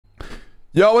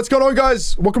Yo, what's going on,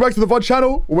 guys? Welcome back to the VOD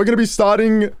channel. We're going to be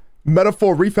starting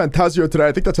Metaphor ReFantazio today.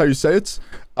 I think that's how you say it.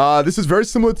 This is very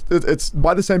similar. It's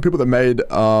by the same people that made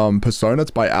Persona.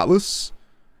 It's by Atlus.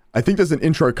 I think there's an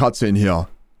intro cutscene here.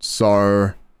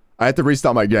 So I had to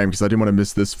restart my game because I didn't want to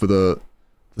miss this for the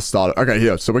start. Okay,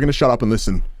 here. So we're going to shut up and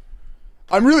listen.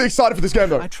 I'm really excited for this game,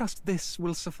 though. I trust this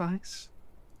will suffice.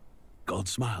 God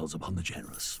smiles upon the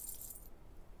generous.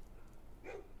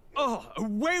 Oh,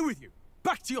 away with you!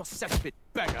 Back to your cesspit,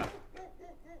 beggar!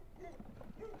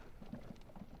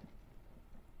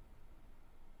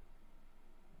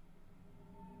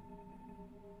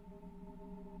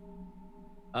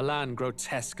 A land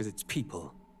grotesque as its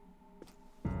people.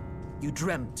 You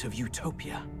dreamt of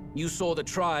utopia. You saw the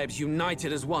tribes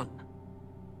united as one.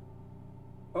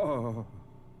 Oh.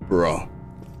 Bro.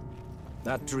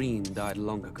 That dream died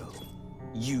long ago.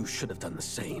 You should have done the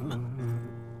same.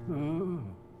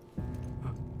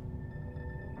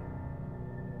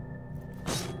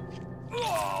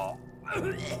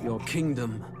 Your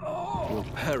kingdom will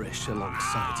perish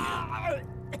alongside you.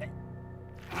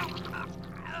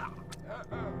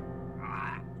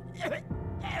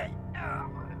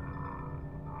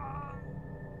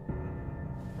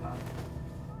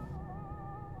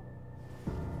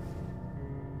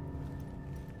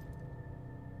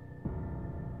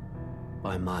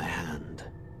 By my hand.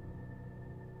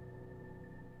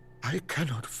 I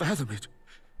cannot fathom it.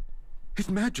 His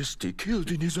Majesty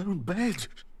killed in his own bed.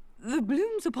 The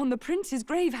blooms upon the prince's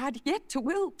grave had yet to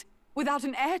wilt. Without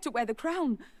an heir to wear the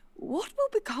crown, what will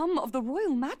become of the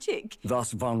royal magic?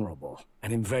 Thus vulnerable,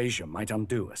 an invasion might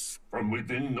undo us. From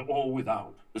within or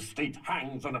without, the state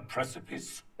hangs on a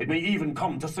precipice. It may even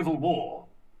come to civil war.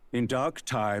 In dark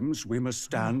times, we must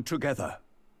stand together.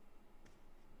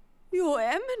 Your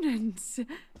Eminence.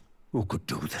 Who could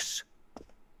do this?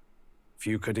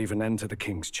 Few could even enter the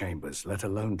king's chambers, let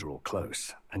alone draw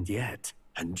close. And yet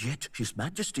His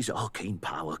Majesty's arcane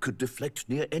power could deflect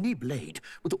near any blade.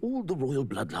 With all the royal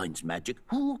bloodline's magic,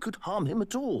 who could harm him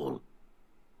at all?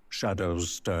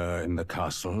 shadows stir in the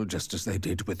castle just as they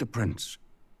did with the prince.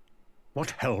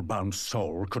 What hellbound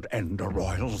soul could end a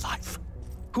royal life?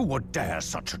 Who would dare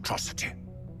such atrocity?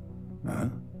 Huh?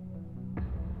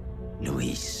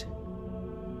 Luis.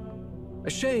 A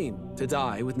shame to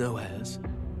die with no heirs.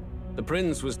 The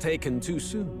prince was taken too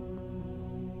soon.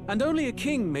 And only a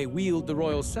king may wield the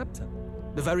royal scepter,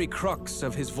 the very crux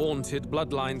of his vaunted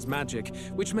bloodline's magic,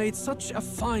 which made such a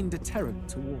fine deterrent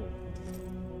to war.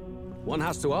 One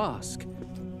has to ask,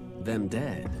 them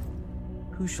dead,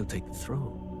 who shall take the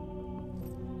throne?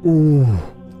 Ooh.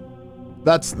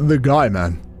 That's the guy,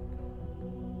 man.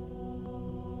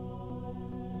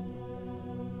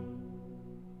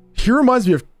 He reminds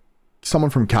me of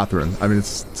someone from Catherine. I mean,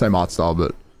 it's the same art style,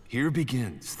 but... Here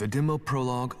begins the demo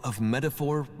prologue of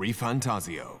Metaphor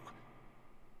ReFantazio.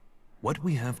 What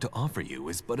we have to offer you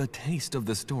is but a taste of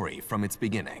the story from its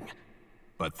beginning.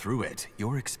 But through it,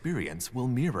 your experience will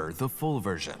mirror the full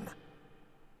version.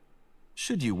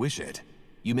 Should you wish it,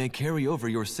 you may carry over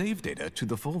your save data to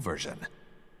the full version.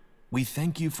 We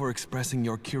thank you for expressing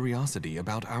your curiosity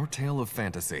about our tale of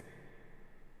fantasy.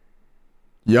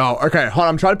 Yo, okay, hold on.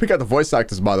 I'm trying to pick out the voice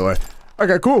actors, by the way.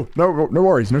 Okay, cool. No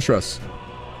worries, no stress.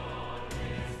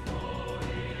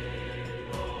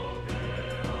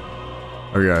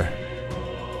 Okay.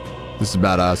 This is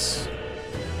badass.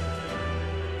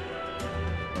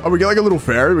 Oh, we get like a little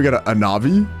fairy. We got a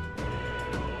Navi.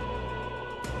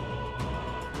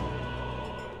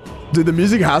 Dude, the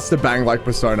music has to bang like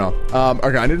Persona.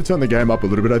 Okay, I need to turn the game up a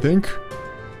little bit, I think.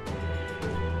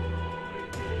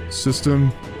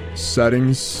 System.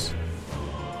 Settings.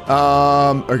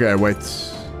 Okay,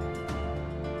 wait.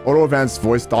 Auto advanced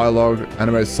voice dialogue.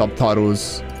 Anime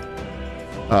subtitles.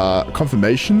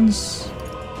 Confirmations.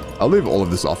 I'll leave all of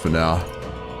this off for now.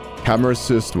 Camera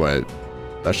assist. Wait.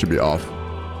 That should be off.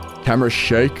 Camera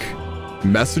shake.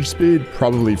 Message speed.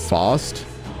 Probably fast.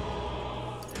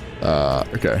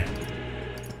 Okay.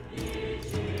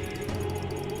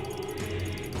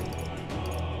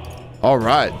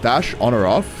 Alright. Dash on or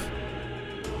off.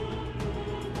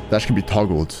 Dash can be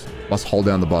toggled. Must hold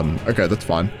down the button. Okay, that's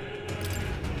fine.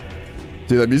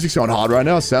 Dude, that music's going hard right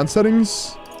now. Sound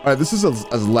settings. Alright, this is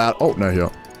as loud. Oh, no, here.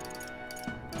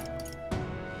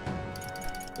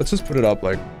 Let's just put it up,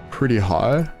 like, pretty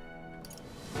high.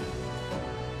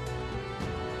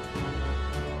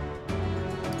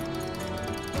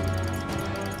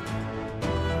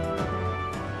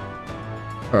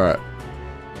 Alright.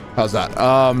 How's that?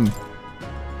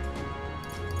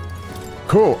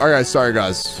 Cool. Okay, sorry,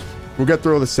 guys. We'll get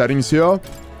through all the settings here.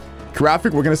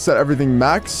 Graphic, we're going to set everything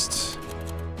maxed.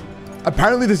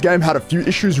 Apparently, this game had a few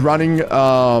issues running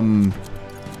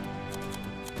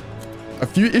A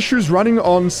few issues running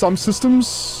on some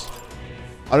systems.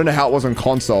 I don't know how it was on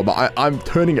console, but I'm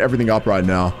turning everything up right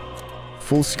now.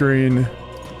 Full screen.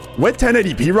 We're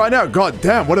 1080p right now? God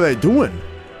damn, what are they doing?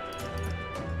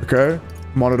 Okay.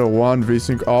 Monitor 1,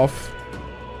 VSync off.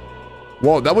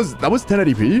 Whoa, that was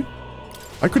 1080p?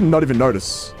 I could not even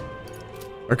notice.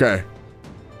 Okay.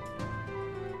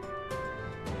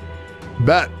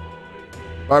 Bet.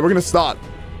 Alright, we're gonna start.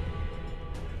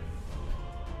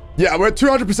 Yeah, we're at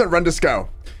 200% render scale.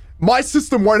 My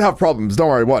system won't have problems. Don't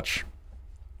worry, watch.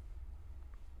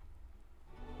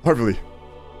 Hopefully.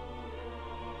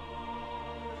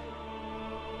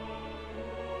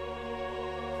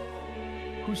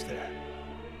 Who's there?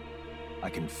 I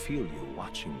can feel you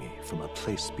watching me from a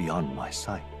place beyond my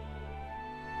sight.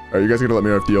 Alright, you guys are gonna let me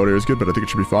know if the audio is good, but I think it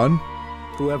should be fine.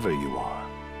 Whoever you are,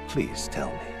 please tell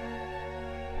me.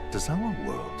 Does our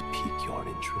world pique your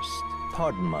interest?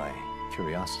 Pardon my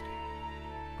curiosity,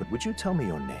 but would you tell me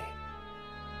your name?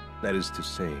 That is to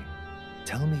say,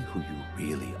 tell me who you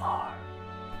really are.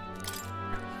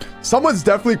 Someone's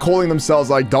definitely calling themselves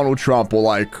like Donald Trump or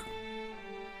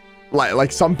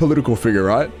like some political figure,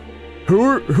 right? Who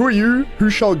are you? Who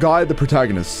shall guide the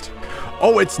protagonist?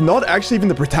 Oh, it's not actually even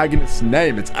the protagonist's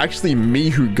name. It's actually me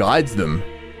who guides them.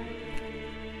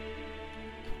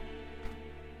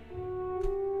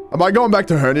 Am I going back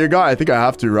to Hernia Guy? I think I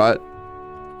have to, right?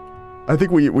 I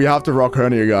think we have to rock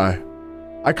Hernia Guy.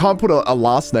 I can't put a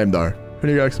last name though.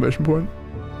 Hernia Guy exclamation point.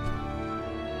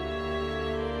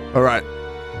 All right.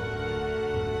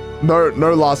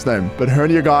 No last name, but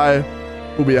Hernia Guy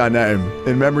will be our name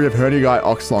in memory of Hernia Guy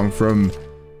Oxlong from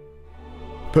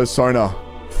Persona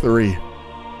 3.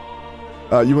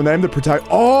 You will name the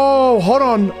protagonist. Oh, hold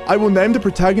on. I will name the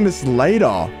protagonist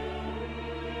later.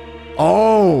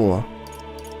 Oh.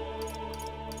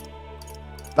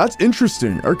 That's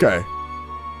interesting. Okay.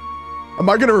 Am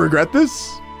I gonna regret this?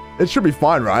 It should be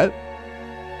fine, right?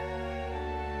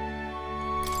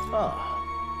 Ah,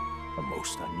 a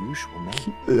most unusual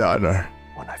name. Yeah, I know.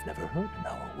 One I've never heard in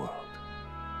our world.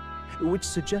 Which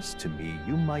suggests to me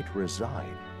you might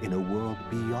reside in a world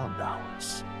beyond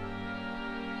ours.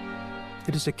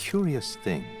 It is a curious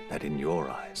thing that in your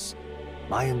eyes,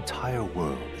 my entire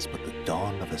world is but the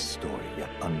dawn of a story yet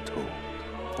untold.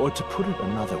 Or to put it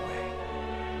another way,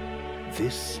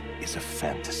 this is a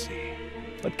fantasy.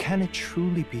 But can it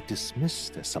truly be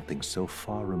dismissed as something so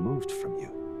far removed from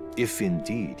you? If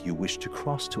indeed you wish to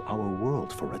cross to our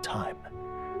world for a time,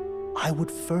 I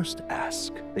would first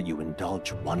ask that you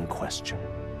indulge one question.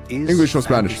 Is English or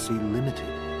Spanish? fantasy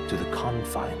limited to the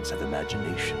confines of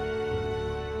imagination?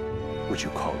 Would you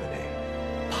call it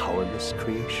a powerless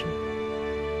creation?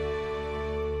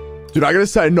 Dude, I gotta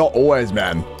say not always,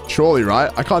 man. Surely,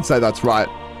 right? I can't say that's right.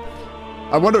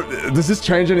 I wonder, does this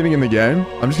change anything in the game?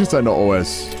 I'm just gonna say not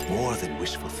always. More than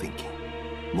wishful thinking,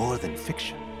 more than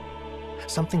fiction.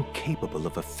 Something capable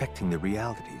of affecting the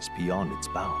realities beyond its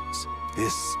bounds.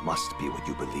 This must be what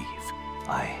you believe.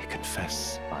 I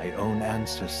confess, my own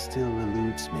answer still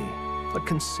eludes me. But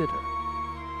consider,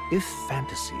 if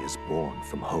fantasy is born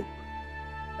from hope,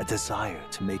 a desire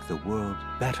to make the world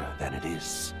better than it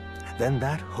is, then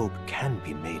that hope can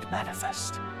be made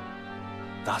manifest.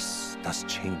 Thus does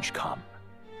change come.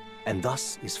 And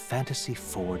thus is fantasy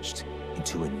forged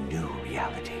into a new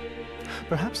reality.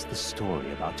 Perhaps the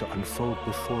story about to unfold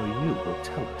before you will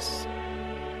tell us.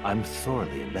 I'm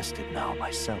thoroughly invested now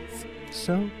myself.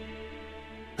 So,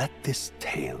 let this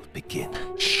tale begin.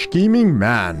 Scheming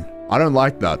man. I don't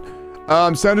like that.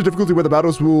 Standard difficulty where the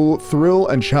battles will thrill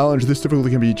and challenge. This difficulty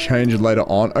can be changed later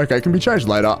on. Okay, it can be changed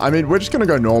later. I mean, we're just gonna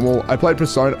go normal. I played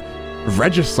Persona.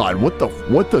 Regicide. What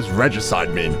does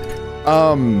regicide mean?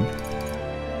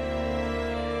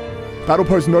 Battle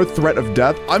pose no threat of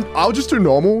death. I'll just do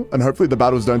normal, and hopefully the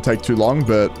battles don't take too long,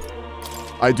 but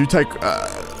I do take,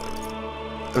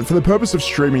 for the purpose of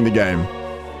streaming the game,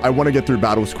 I want to get through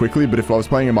battles quickly, but if I was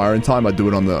playing in my own time, I'd do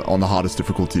it on the hardest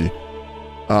difficulty.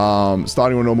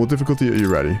 Starting with normal difficulty, are you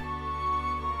ready?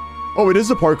 Oh, it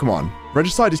is a Pokemon.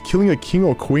 Regicide is killing a king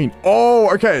or queen. Oh,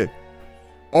 okay.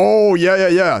 Oh,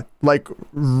 yeah. Like,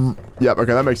 yeah,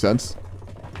 okay, that makes sense.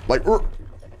 Like,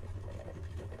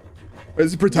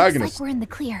 it's the protagonist. Looks like we're in the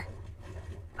clear.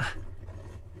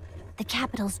 The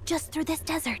capital's just through this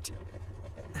desert.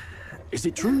 Is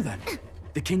it true then?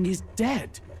 The king is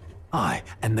dead? Aye,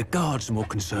 and the guards are more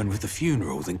concerned with the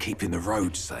funeral than keeping the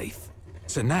roads safe.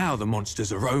 So now the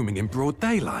monsters are roaming in broad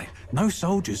daylight. No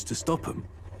soldiers to stop them.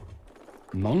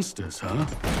 Monsters, huh?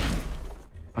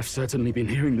 I've certainly been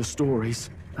hearing the stories.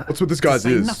 What's with this guy's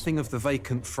ears? Nothing of the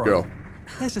vacant throne.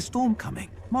 There's a storm coming.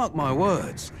 Mark my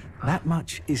words. That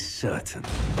much is certain.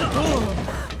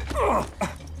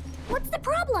 What What's the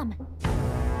problem?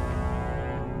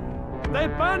 They're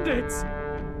bandits!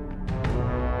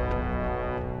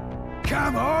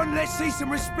 Come on, let's see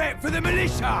some respect for the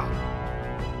militia!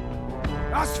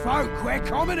 Us folk, we're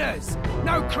commoners.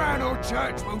 No crown or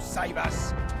church will save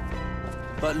us.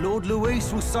 But Lord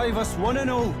Luis will save us one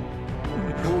and all.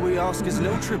 All we ask is a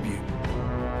little tribute.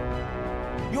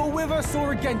 You're with us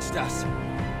or against us?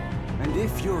 And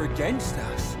if you're against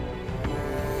us...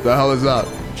 The hell is that?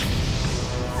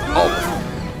 Oh!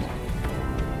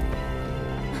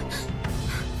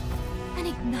 An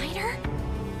igniter?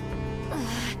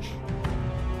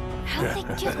 How did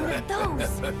they get one of those?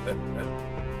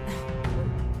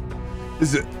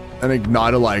 Is it an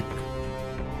igniter like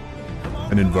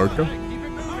an invoker?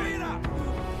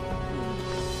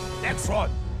 Next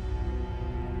one.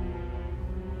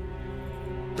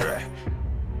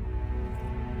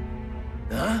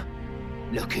 Huh?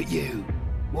 Look at you.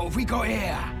 What have we got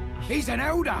here? He's an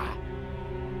elder.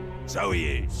 So he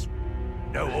is.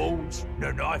 No horns,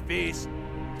 no knife ears.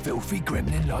 Filthy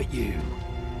gremlin like you.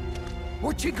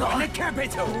 What you got in the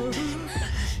capital?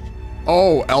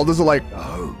 Oh, elders are like...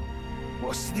 Oh,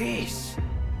 what's this?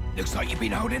 Looks like you've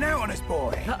been holding out on us,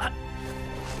 boy.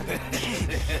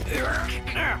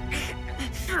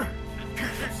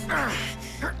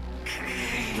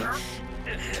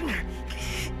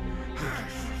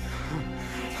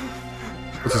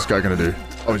 What's this guy gonna do?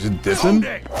 Oh, he's just dissing?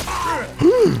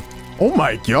 Oh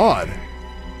my god.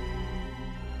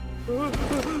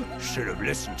 Should have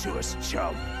listened to us,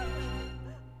 chum.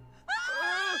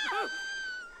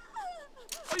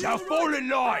 Now fall in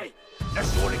line!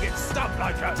 Let's want to get stuck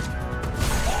like us.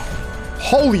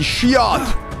 Holy shit!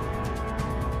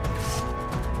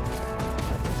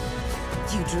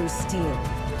 You drew steel.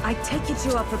 I take it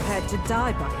you are prepared to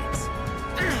die by it.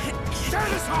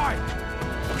 Stand aside!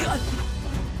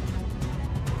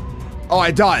 Oh,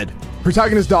 I died.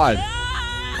 Protagonist died.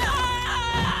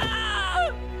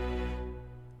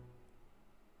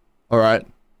 All right.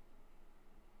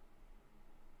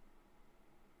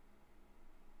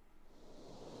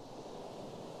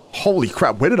 Holy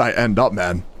crap, where did I end up,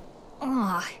 man?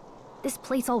 Ugh, this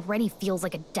place already feels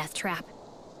like a death trap.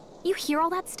 You hear all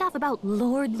that stuff about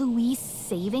Lord Luis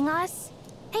saving us?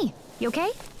 Hey, you okay?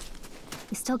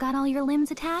 You still got all your limbs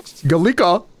attached?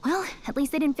 Galika? Well, at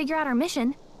least they didn't figure out our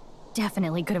mission.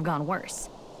 Definitely could have gone worse.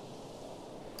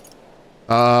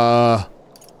 I'm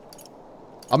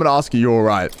gonna ask you all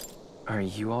right. Are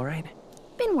you all right?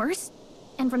 Been worse.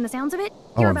 And from the sounds of it,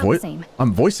 you're about the same.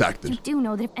 I'm voice acted. You do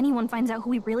know that if anyone finds out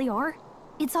who we really are,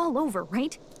 it's all over,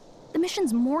 right? The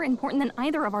mission's more important than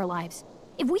either of our lives.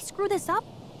 If we screw this up,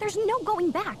 there's no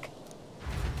going back.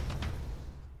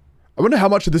 I wonder how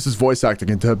much of this is voice acting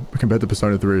compared to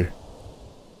Persona 3.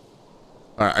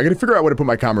 Alright, I gotta figure out where to put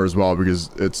my camera as well,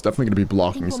 because it's definitely gonna be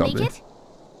blocking something.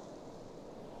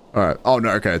 Alright. Oh,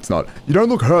 no, okay, it's not. You don't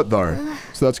look hurt, though.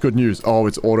 So that's good news. Oh,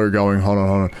 it's auto going. Hold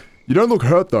on. You don't look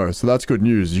hurt, though, so that's good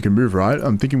news. You can move, right?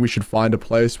 I'm thinking we should find a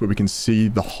place where we can see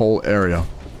the whole area.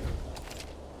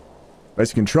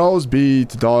 Basic controls, B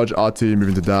to dodge, RT,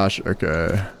 moving to dash.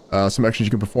 Okay. Some actions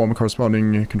you can perform,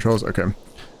 corresponding controls. Okay.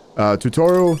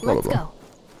 Tutorial, blah, blah, blah. Let's go.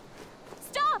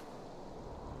 Stop!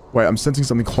 Wait, I'm sensing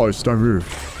something close. Don't move.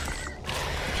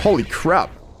 Holy crap.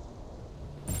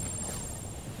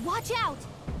 Watch out!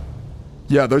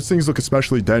 Yeah, those things look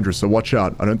especially dangerous, so watch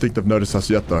out. I don't think they've noticed us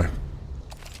yet, though.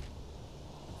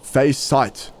 Phase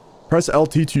sight. Press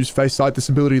LT to use phase sight. This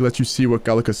ability lets you see what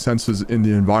Gallica senses in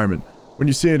the environment. When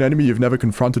you see an enemy you've never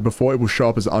confronted before, it will show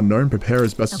up as unknown. Prepare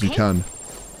as best as you can.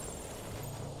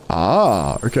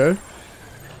 Ah, okay.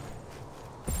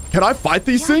 Can I fight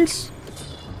these things?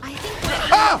 I think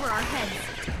we're over our heads.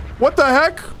 What the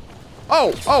heck?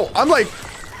 Oh, I'm like...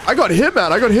 I got hit,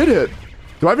 man. I got hit.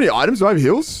 Do I have any items? Do I have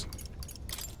heals?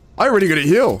 I already got a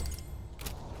heal.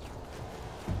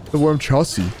 The worm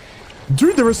chassis.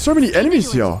 Dude, there are so many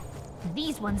enemies here.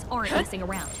 These ones aren't messing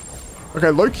around. Okay,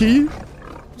 low key.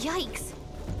 Yikes.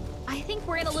 I think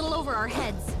we're in a little over our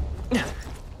heads.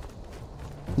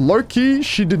 Low key,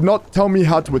 she did not tell me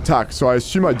how to attack, so I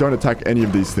assume I don't attack any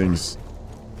of these things.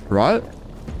 Right?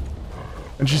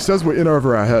 And she says we're in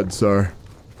over our head, so...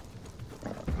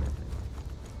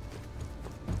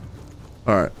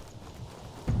 Alright.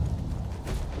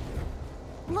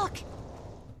 Look.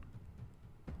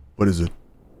 What is it?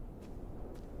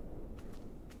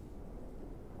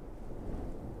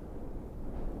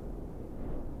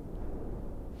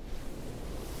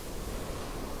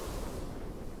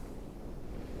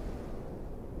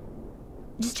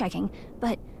 Just checking,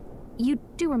 but you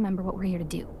do remember what we're here to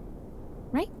do,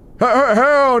 right?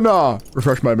 Hell no!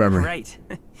 Refresh my memory. Right.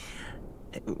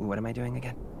 What am I doing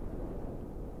again?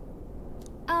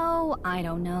 Oh, I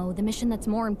don't know. The mission that's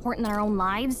more important than our own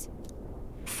lives?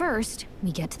 First,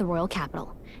 we get to the royal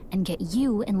capital and get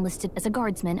you enlisted as a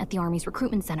guardsman at the army's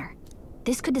recruitment center.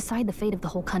 This could decide the fate of the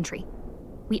whole country.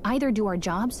 We either do our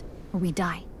jobs or we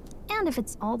die. And if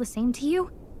it's all the same to you,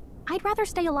 I'd rather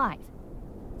stay alive.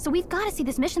 So we've got to see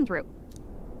this mission through.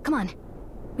 Come on.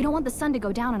 We don't want the sun to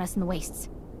go down on us in the wastes.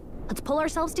 Let's pull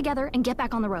ourselves together and get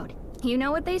back on the road. You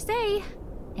know what they say.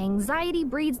 Anxiety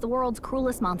breeds the world's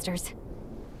cruelest monsters.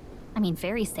 I mean,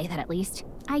 fairies say that at least.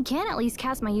 I can at least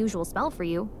cast my usual spell for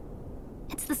you.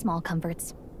 It's the small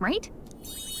comforts, right?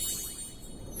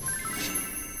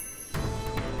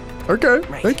 Okay,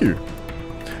 thank you.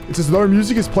 It's as though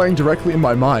music is playing directly in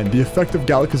my mind. The effect of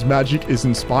Gallica's magic is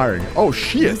inspiring. Oh,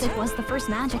 shit. Music was the first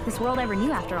magic this world ever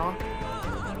knew, after all.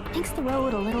 Makes the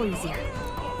road a little easier.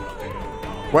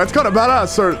 Well, it's kind of badass.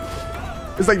 So,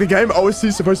 it's like the game OSC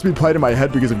is supposed to be played in my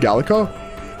head because of Gallica.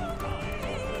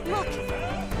 Look.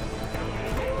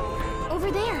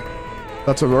 Over there.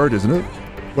 That's a road, isn't it?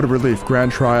 What a relief.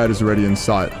 Grand Triad is already in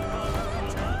sight.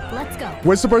 Let's go.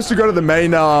 We're supposed to go to the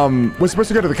main, we're supposed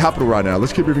to go to the capital right now.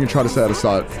 Let's keep moving and try to stay out of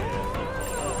sight.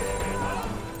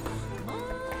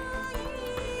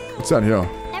 What's down here?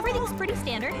 Everything's pretty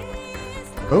standard.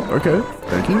 Oh, okay.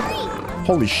 Thank you.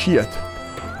 Holy shit.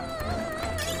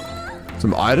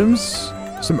 Some items?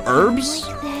 Some herbs?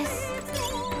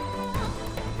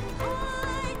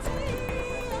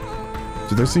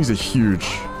 Dude, those things are huge.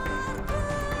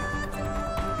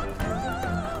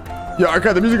 Yeah,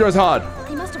 okay, the music goes hard.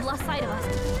 They must have lost sight of us.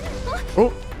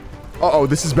 Oh. Uh-oh,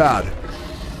 this is bad.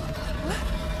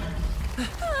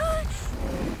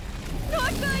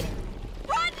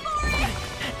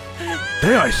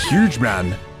 They are huge,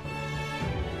 man.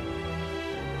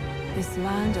 This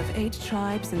land of 8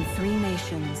 tribes and 3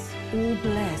 nations, all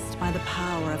blessed by the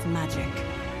power of magic.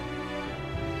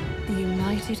 The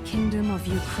United Kingdom of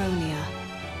Ukrainia.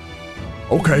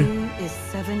 Okay. The year is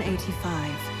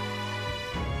 785.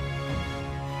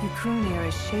 Ukrainia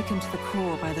is shaken to the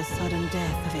core by the sudden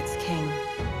death of its king.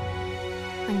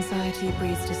 Anxiety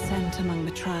breeds dissent among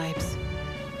the tribes.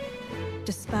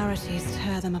 Disparities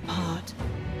tear them apart,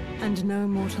 and no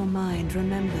mortal mind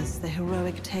remembers the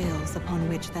heroic tales upon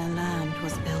which their land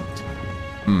was built.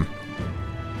 Hmm.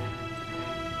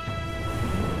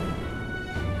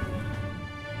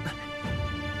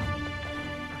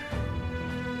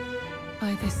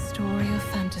 By this story of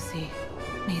fantasy,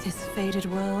 may this faded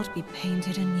world be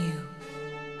painted anew.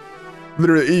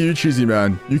 Literally EU cheesy,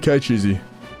 man. UK cheesy.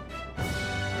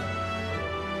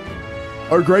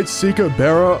 O great seeker,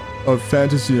 bearer of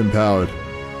fantasy empowered.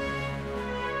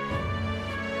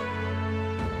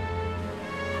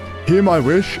 Hear my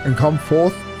wish and come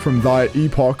forth from thy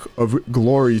epoch of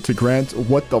glory to grant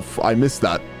what the I missed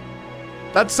that.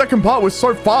 That second part was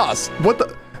so fast. What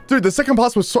the? Dude, the second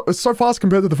part was so fast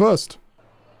compared to the first.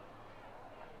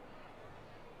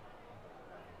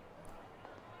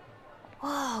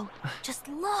 Whoa, just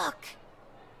look.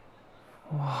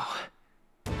 Whoa.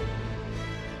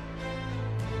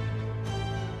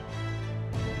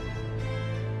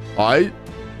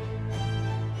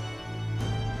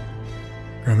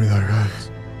 Grab me that, guys.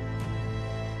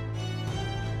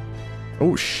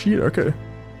 Oh shit, okay.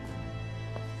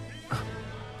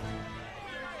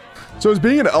 So as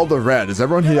being an elder red, does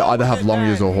everyone here either have long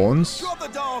ears or horns? Drop the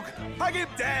dog! Hang him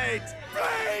dead!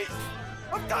 Please!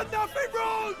 I've done nothing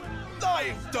wrong!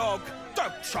 Lying dog!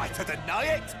 Don't try to deny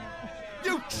it!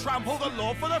 You trample the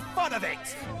law for the fun of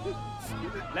it!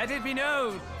 Let it be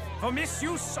known, for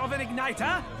misuse of an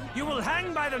igniter, you will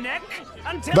hang by the neck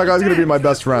until That guy's gonna be my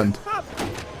best friend.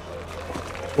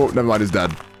 Oh, never mind, he's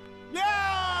dead.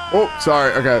 Oh,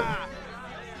 sorry, okay.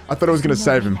 I thought I was gonna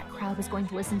save him. That crowd was going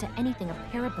to listen to anything a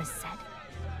Paribus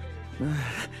said.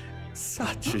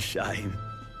 Such a shame.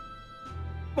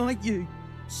 Might you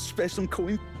spare some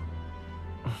coin?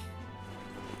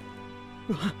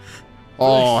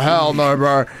 Oh, hell no,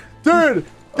 bro. Dude,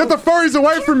 get the furries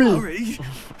away from me!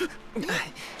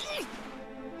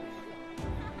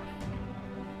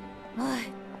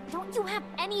 Don't you have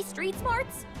any street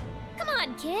smarts? Come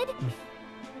on, kid.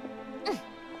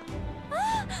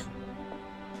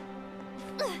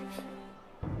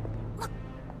 Look,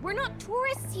 we're not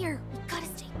tourists here. We gotta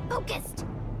stay focused.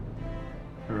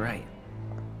 Right.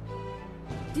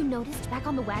 You noticed back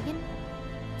on the wagon?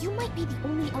 You might be the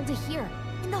only elder here,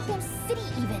 in the whole city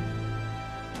even.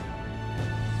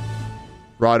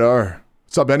 Righto.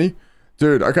 What's up, Benny?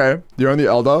 Dude, okay. The only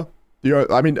elder.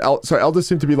 I mean, so elders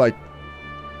seem to be like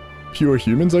pure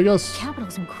humans, I guess. The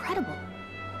capital's incredible.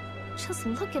 Just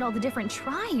look at all the different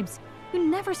tribes. You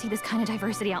never see this kind of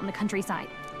diversity out in the countryside.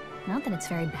 Not that it's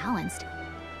very balanced.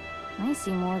 I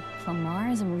see more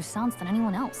Plamars and Roussants than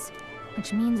anyone else.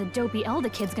 Which means a dopey Elder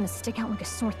kid's gonna stick out like a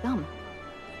sore thumb.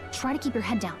 Try to keep your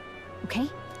head down, okay?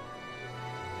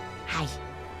 Hey,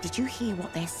 did you hear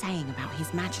what they're saying about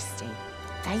His Majesty?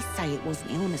 They say it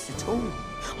wasn't illness at all.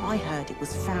 I heard it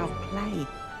was foul play,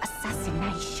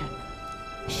 assassination.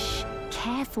 Shh,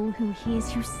 careful who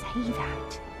hears you say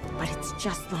that. But it's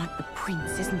just like the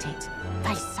prince, isn't it?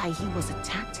 They say he was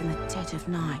attacked in the dead of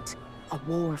night. A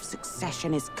war of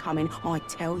succession is coming, I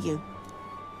tell you.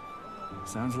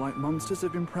 Sounds like monsters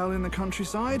have been prowling the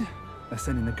countryside. They're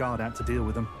sending the guard out to deal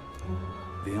with them.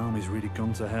 The army's really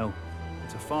gone to hell.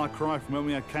 It's a far cry from when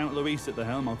we had Count Luis at the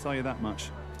helm, I'll tell you that much.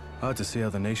 Hard to see how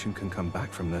the nation can come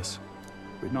back from this.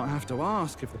 We'd not have to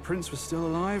ask if the prince was still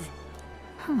alive.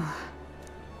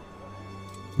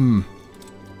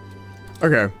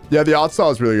 Okay. Yeah, the art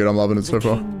style is really good. I'm loving it so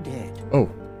far. King dead. Oh.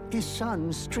 His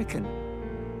son stricken.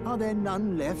 Are there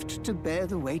none left to bear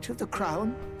the weight of the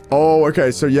crown? Oh,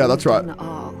 okay. So yeah, that's right. We've done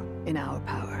all in our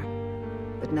power,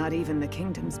 but not even the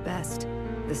kingdom's best.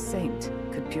 The saint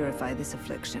could purify this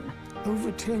affliction.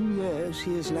 Over 10 years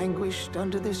he has languished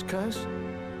under this curse.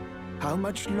 How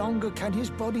much longer can his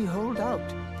body hold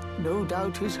out? No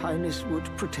doubt His Highness would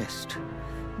protest.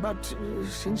 But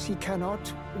since he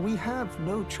cannot, we have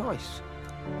no choice.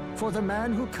 For the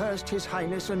man who cursed His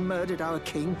Highness and murdered our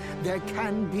king, there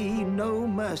can be no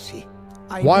mercy.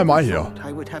 Why am I here?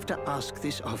 I would have to ask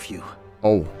this of you.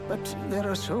 Oh. But there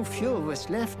are so few of us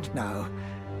left now.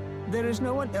 There is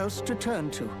no one else to turn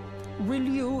to. Will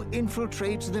you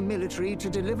infiltrate the military to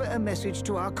deliver a message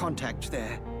to our contact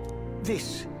there?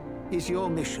 This is your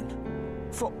mission.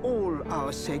 For all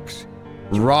our sakes,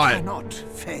 you cannot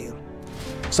fail.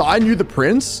 So I knew the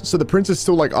prince, so the prince is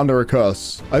still like under a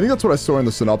curse. I think that's what I saw in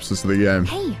the synopsis of the game.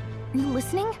 Hey, are you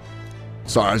listening?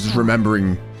 Sorry, I was just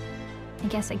remembering I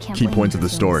guess I can't key blame points you of the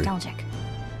for feeling story. Nostalgic.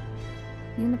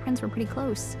 You and the prince were pretty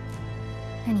close.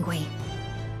 Anyway,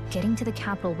 getting to the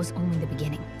capital was only the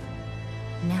beginning.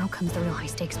 Now comes the real high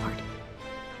stakes part.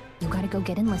 You gotta go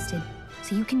get enlisted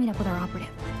so you can meet up with our operative.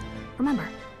 Remember,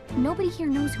 nobody here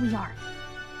knows who we are.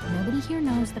 Nobody here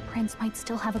knows the prince might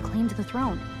still have a claim to the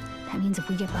throne. That means if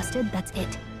we get busted, that's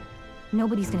it.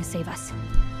 Nobody's gonna save us.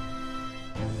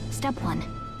 Step 1.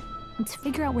 Let's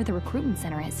figure out where the recruitment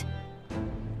center is.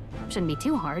 Shouldn't be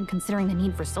too hard, considering the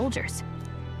need for soldiers.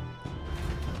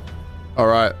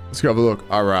 Alright, let's go have a look.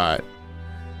 Alright.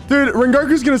 Dude,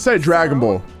 Rengoku's gonna say Dragon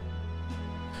Ball.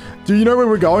 Do you know where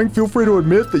we're going? Feel free to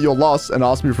admit that you're lost and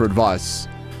ask me for advice.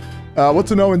 What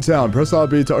to know in town? Press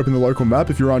RB to open the local map.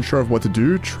 If you're unsure of what to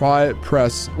do, try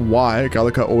press Y.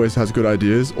 Gallica always has good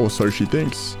ideas, or so she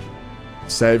thinks.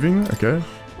 Saving, okay.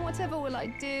 Whatever will I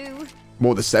do?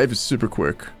 Well, the save is super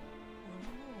quick.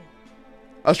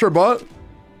 Astrobot?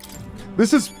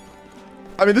 This is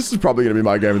probably going to be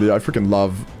my game of the year. I freaking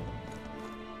love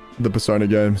the Persona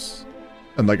games.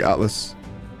 And like Atlus.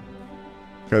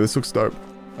 Okay, this looks dope.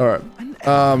 Alright.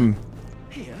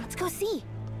 Let's go see.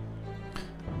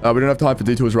 We don't have time for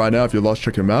detours right now. If you're lost,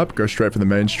 check your map. Go straight for the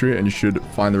main street and you should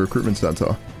find the recruitment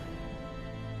center.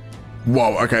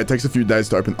 Whoa, okay, it takes a few days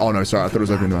to open. Oh no, sorry, I thought it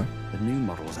was open now. The new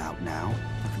model's out now.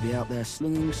 I could be out there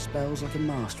slinging spells like a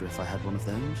master if I had one of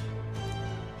those.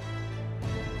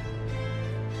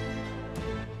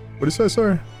 What did you say,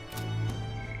 sorry?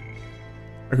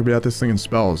 I could be out there slinging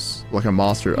spells like a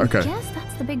master. Okay. I guess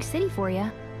that's the big city for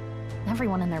you.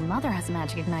 Everyone and their mother has a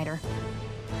magic igniter.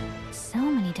 So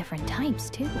many different types,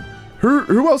 too.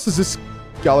 Who else is this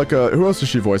Gallica? Who else is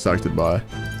she voice acted by?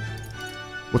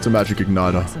 What's a magic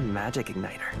igniter? What's a magic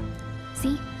igniter?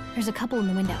 See? There's a couple in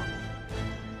the window.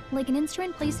 Like an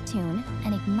instrument plays a tune,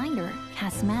 an igniter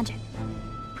casts magic.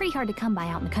 Pretty hard to come by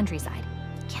out in the countryside.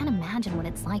 Can't imagine what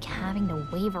it's like having to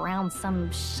wave around some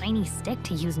shiny stick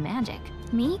to use magic.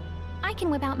 Me? I can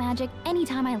whip out magic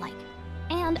anytime I like.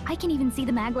 And I can even see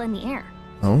the Magla in the air.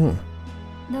 Oh.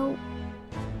 Though,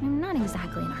 I'm not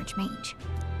exactly an archmage.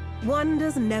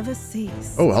 Wonders never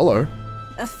cease. Oh, hello.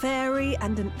 A fairy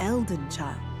and an elden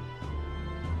child.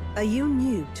 Are you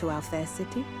new to our fair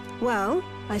city? Well,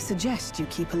 I suggest you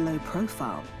keep a low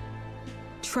profile.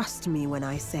 Trust me when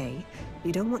I say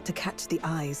you don't want to catch the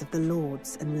eyes of the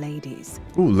lords and ladies.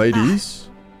 Ooh, ladies.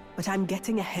 But I'm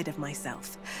getting ahead of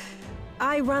myself.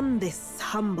 I run this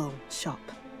humble shop.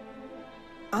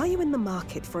 Are you in the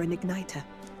market for an igniter?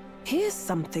 Here's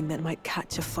something that might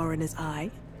catch a foreigner's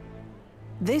eye.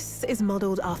 This is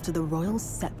modeled after the royal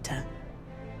scepter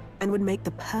and would make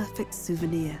the perfect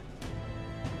souvenir.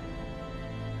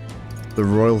 The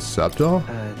royal scepter?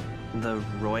 The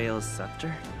royal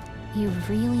scepter? You've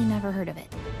really never heard of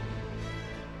it.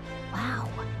 Wow.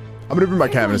 I'm gonna bring my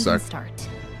camera in a sec. Start.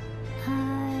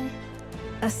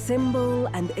 A symbol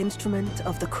and instrument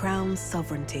of the crown's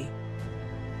sovereignty,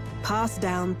 passed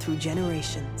down through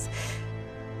generations.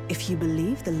 If you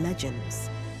believe the legends,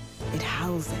 it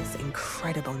houses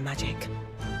incredible magic,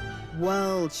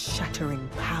 world-shattering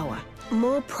power.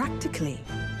 More practically,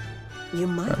 you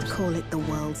might call it the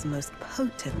world's most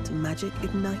potent magic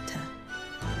igniter.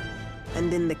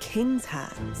 And in the king's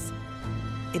hands,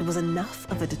 it was enough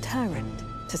of a deterrent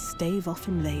to stave off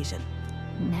invasion.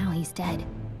 Now he's dead,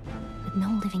 with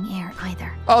no living heir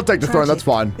either. I'll take the throne, that's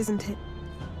fine. Isn't it?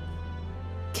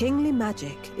 Kingly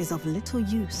magic is of little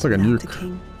use It's like a without nuke. a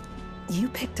king. You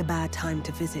picked a bad time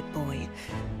to visit, boy.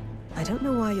 I don't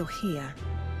know why you're here,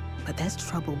 but there's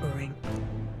trouble brewing.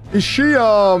 Is she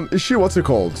what's it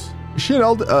called? Is she an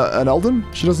Elden?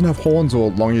 She doesn't have horns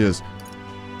or long ears.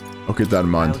 I'll keep that in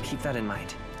mind. I'll keep that in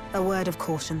mind. A word of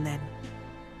caution then.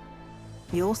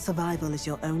 Your survival is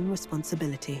your own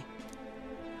responsibility.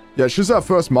 Yeah, she's our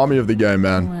first mommy of the game,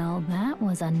 man. Well, that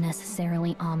was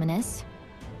unnecessarily ominous.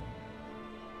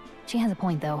 She has a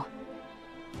point, though.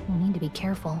 We'll need to be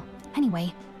careful.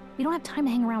 Anyway, we don't have time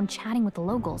to hang around chatting with the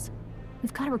locals.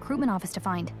 We've got a recruitment office to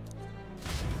find.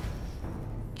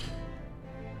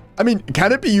 I mean,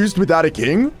 can it be used without a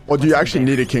king? Or do you actually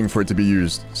need a king for it to be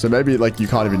used? So maybe, like, you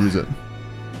can't even use it.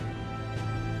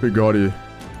 Big gaudy.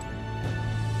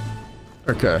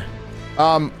 Okay.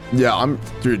 Yeah,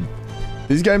 dude,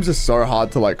 these games are so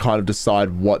hard to, like, kind of decide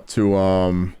what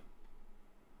to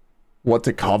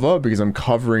cover, because I'm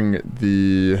covering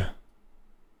the... I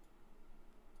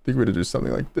think we're gonna do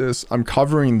something like this. I'm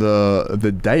covering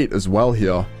the date as well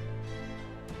here.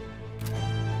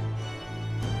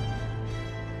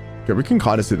 Okay, we can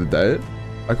kind of see the date.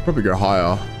 I could probably go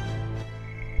higher.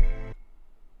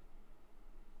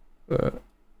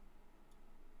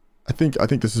 I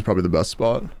think this is probably the best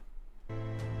spot.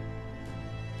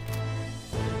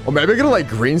 Or maybe I'm gonna like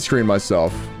green screen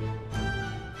myself.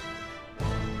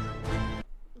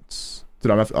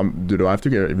 Do I have to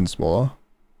get it even smaller?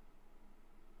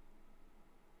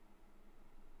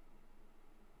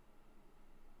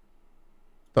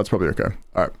 That's probably okay.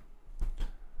 All right.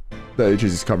 The HG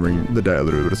is covering the day a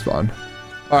little bit, but it's fine.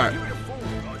 All right.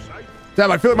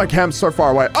 Damn, I feel like my cam's so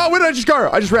far away. Oh, where did I just go?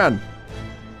 I just ran.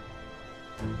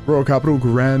 Royal Capital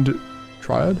Grand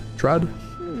Triad? Trad?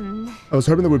 I was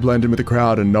hoping that we'd blend in with the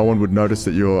crowd and no one would notice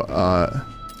that you're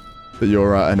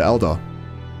an elder.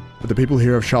 But the people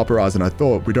here have sharper eyes than I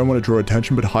thought. We don't want to draw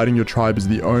attention, but hiding your tribe is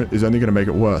only going to make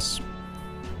it worse.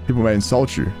 People may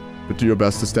insult you, but do your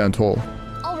best to stand tall.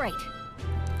 All right.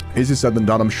 Easier said than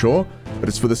done, I'm sure, but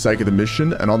it's for the sake of the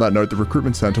mission, and on that note, the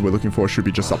recruitment center we're looking for should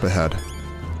be just up ahead.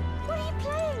 What are you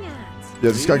playing at? Yeah,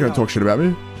 is this guy gonna talk shit about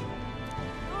me?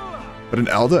 But an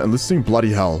elder enlisting?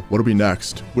 Bloody hell. What'll be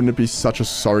next? Wouldn't it be such a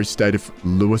sorry state if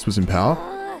Lewis was in power?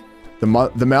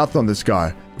 The mouth on this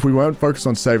guy. If we weren't focused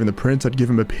on saving the prince, I'd give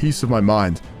him a piece of my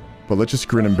mind. But let's just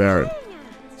grin and bear it.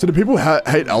 So do people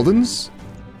hate Eldons?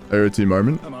 AOT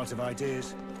moment. I'm out of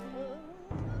ideas.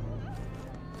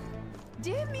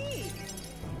 Dear me.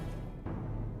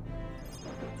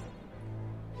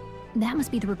 That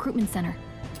must be the recruitment center.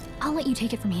 I'll let you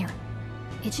take it from here.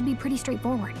 It should be pretty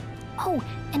straightforward. Oh,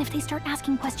 and if they start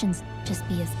asking questions, just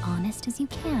be as honest as you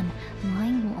can.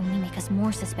 Lying will only make us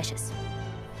more suspicious.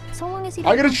 So long as you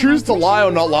don't I gotta choose to lie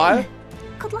or not lie?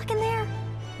 Good luck in there.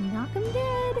 Knock 'em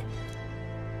dead.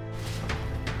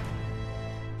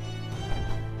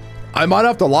 I might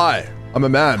have to lie. I'm a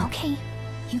man. Okay,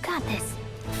 you got this.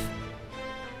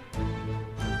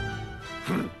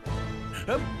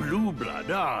 A blue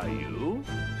blood, are you?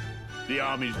 The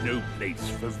army's no place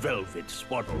for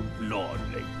velvet-swaddled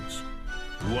lordlings.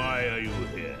 Why are you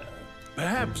here?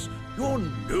 Perhaps your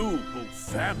noble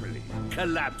family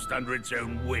collapsed under its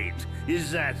own weight.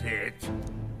 Is that it?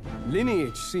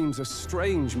 Lineage seems a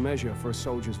strange measure for a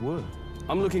soldier's worth.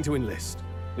 I'm looking to enlist.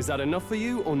 Is that enough for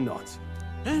you or not?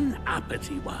 An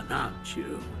uppity one, aren't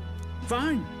you?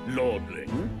 Fine,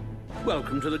 lordling.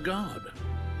 Welcome to the Guard,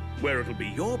 where it'll be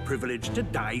your privilege to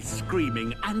die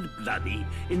screaming and bloody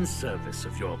in service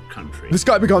of your country. This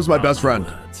guy becomes my best friend.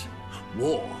 Words,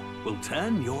 war will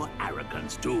turn your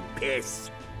arrogance to piss.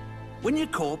 When your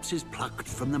corpse is plucked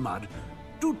from the mud,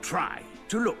 do try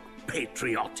to look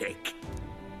patriotic.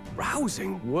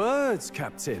 Rousing words,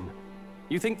 Captain.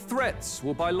 You think threats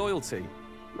will buy loyalty?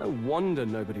 No wonder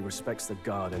nobody respects the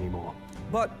Guard anymore.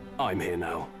 But I'm here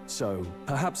now, so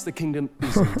perhaps the kingdom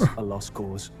isn't a lost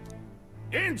cause.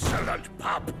 Insolent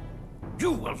pup!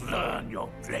 You will learn your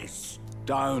place.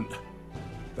 Don't.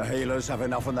 The healers have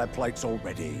enough on their plates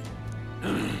already.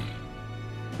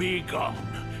 Be gone,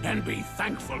 and be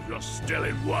thankful you're still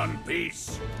in one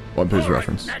piece. One Piece All right,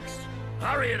 reference. Next,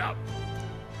 hurry it up.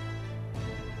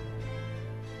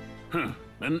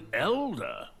 An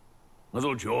elder? I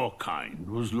thought your kind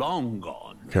was long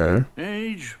gone. Okay.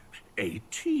 Age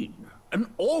 18. An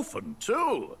orphan,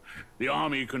 too. The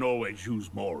army can always use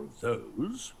more of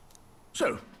those.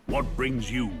 So, what brings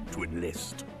you to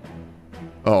enlist?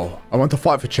 Oh, I want to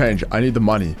fight for change. I need the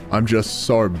money. I'm just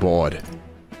so bored.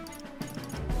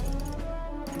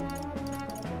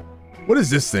 What is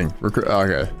this thing?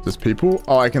 Okay, just people?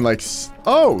 Oh, I can like...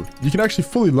 Oh, you can actually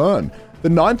fully learn. The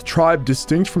 9th tribe,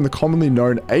 distinct from the commonly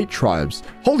known 8 tribes.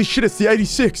 Holy shit, it's the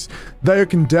 86! They are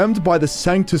condemned by the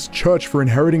Sanctus Church for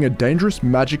inheriting a dangerous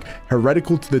magic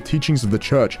heretical to the teachings of the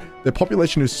church. Their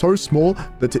population is so small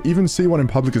that to even see one in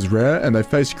public is rare, and they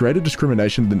face greater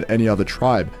discrimination than any other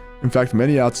tribe. In fact,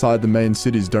 many outside the main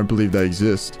cities don't believe they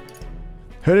exist.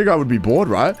 Herding guy would be bored,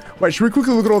 right? Wait, should we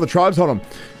quickly look at all the tribes? Hold on.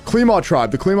 Clemar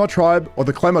tribe. The Clemar tribe, or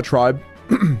the Clemar tribe,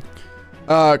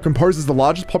 composes the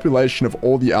largest population of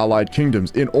all the allied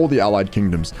kingdoms,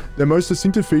 Their most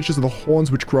distinctive features are the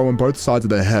horns which grow on both sides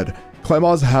of their head.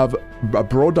 Clemars have a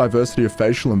broad diversity of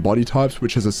facial and body types,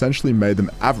 which has essentially made them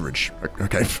average.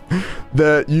 Okay.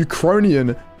 The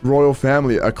Ukrainian royal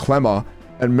family are Clemar,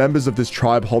 and members of this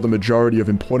tribe hold a majority of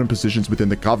important positions within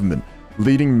the government,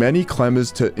 leading many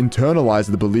Clemars to internalize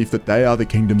the belief that they are the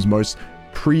kingdom's most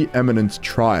preeminent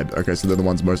tribe. Okay, so they're the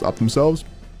ones most up themselves.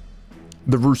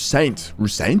 The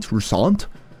Rusant,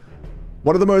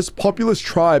 one of the most populous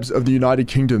tribes of the United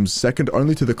Kingdoms, second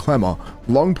only to the Clemar.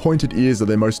 Long pointed ears are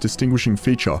their most distinguishing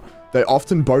feature. They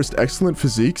often boast excellent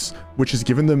physiques, which has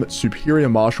given them superior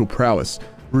martial prowess.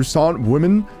 Rusant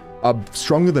women are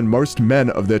stronger than most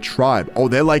men of their tribe. Oh,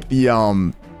 they're like the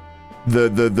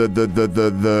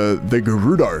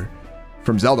Gerudo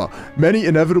from Zelda. Many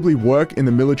inevitably work in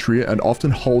the military and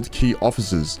often hold key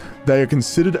offices. They are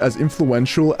considered as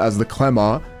influential as the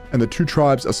Clemar, and the 2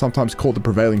 tribes are sometimes called the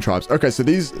prevailing tribes. Okay, so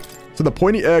the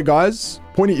pointy ear guys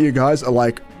are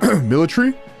like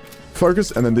military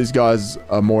focus, and then these guys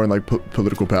are more in like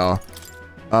political power.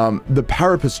 The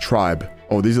Parapus tribe.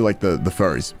 Oh, these are like the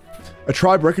furries. A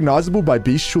tribe recognizable by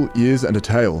bestial ears and a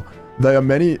tail. There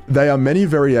are many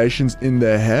variations in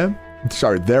their hair.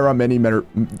 Sorry, there are many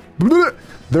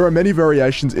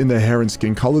variations in their hair and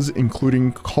skin colors,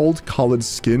 including cold-colored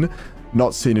skin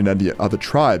not seen in any other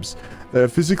tribes. They are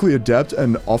physically adept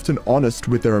and often honest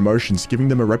with their emotions, giving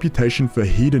them a reputation for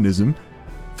hedonism,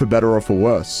 for better or for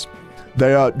worse.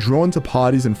 They are drawn to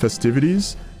parties and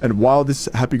festivities, and while this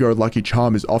happy-go-lucky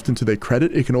charm is often to their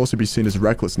credit, it can also be seen as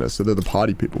recklessness, so they're the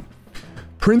party people.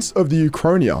 Prince of the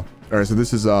Ukrainia. Alright, so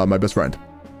this is my best friend.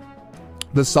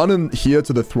 The son and heir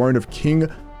to the throne of King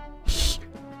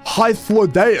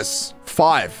Hythlodaeus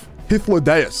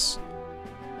Hythlodaeus.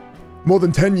 More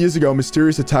than 10 years ago, a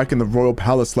mysterious attack in the royal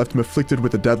palace left him afflicted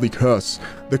with a deadly curse.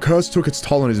 The curse took its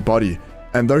toll on his body,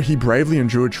 and though he bravely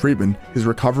endured treatment, his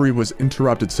recovery was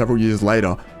interrupted several years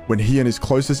later when he and his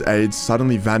closest aides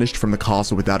suddenly vanished from the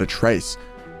castle without a trace.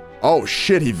 Oh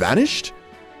shit, he vanished?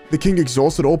 The king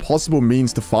exhausted all possible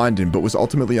means to find him, but was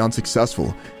ultimately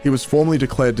unsuccessful. He was formally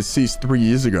declared deceased 3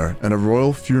 years ago, and a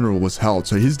royal funeral was held,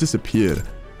 so he's disappeared.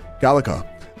 Gallica,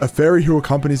 a fairy who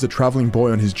accompanies a traveling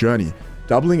boy on his journey,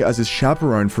 doubling as his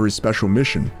chaperone for his special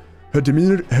mission. Her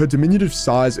diminutive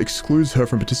size excludes her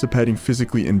from participating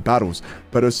physically in battles,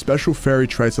 but her special fairy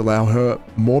traits allow her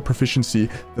more proficiency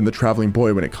than the traveling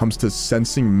boy when it comes to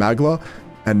sensing magla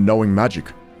and knowing magic.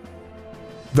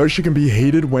 Though she can be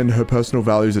heated when her personal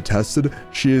values are tested,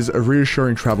 she is a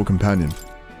reassuring travel companion.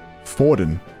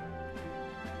 Forden.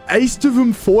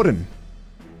 Aestivum Forden.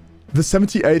 The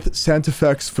 78th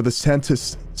Santafex for the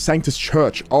Sanctus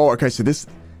Church. Oh, okay, so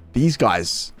these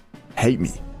guys hate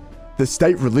me. The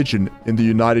state religion in the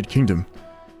United Kingdom.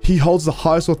 He holds the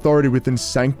highest authority within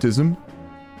Sanctism,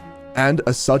 and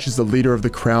as such is the leader of the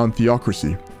crown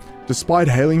theocracy. Despite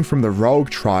hailing from the rogue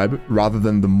tribe rather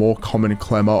than the more common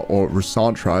Clemar or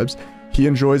Rusant tribes, he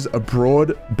enjoys a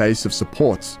broad base of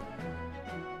supports.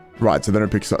 Right, so then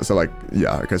it picks up, so like,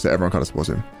 yeah, okay, so everyone kind of supports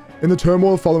him. In the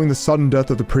turmoil following the sudden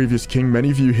death of the previous king,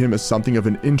 many view him as something of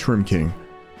an interim king,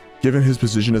 given his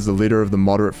position as the leader of the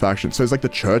moderate faction. So it's like the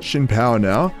church in power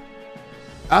now?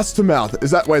 Astamouth,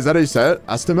 is that how you say it?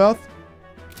 Astamouth?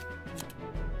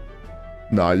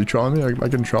 Nah, you trying me? I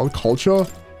can try. Culture?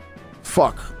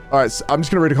 Fuck. Alright, so I'm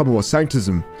just gonna read a couple more.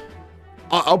 Sanctism.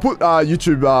 I'll put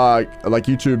YouTube, like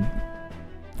YouTube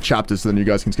chapters so then you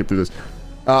guys can skip through this.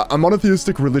 A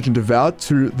monotheistic religion devout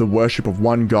to the worship of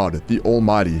one God, the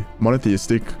Almighty.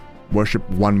 Monotheistic, worship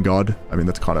one God. I mean,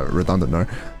 that's kind of redundant, no?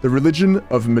 The religion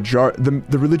of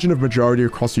majority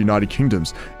across the United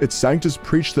Kingdoms. Its sanctus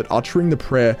preach that uttering the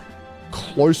prayer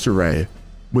closere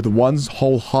with one's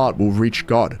whole heart will reach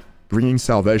God, bringing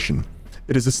salvation.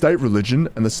 It is a state religion,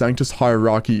 and the Sanctus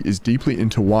hierarchy is deeply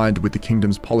intertwined with the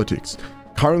kingdom's politics.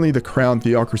 Currently, the crown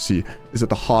theocracy is at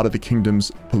the heart of the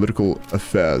kingdom's political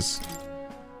affairs.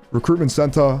 Recruitment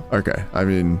center. Okay, I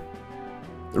mean,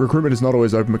 the recruitment is not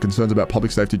always open, but concerns about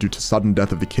public safety due to sudden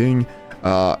death of the king.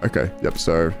 Okay, yep,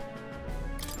 so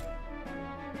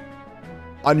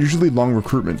unusually long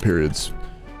recruitment periods.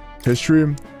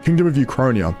 History. Kingdom of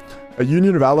Uchronia. A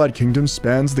union of allied kingdoms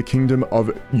spans the kingdom of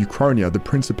Uchronia, the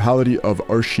Principality of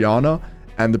Oceania,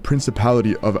 and the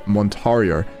Principality of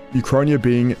Montario. Uchronia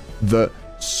being the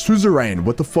suzerain.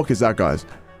 What the fuck is that, guys?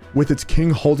 With its king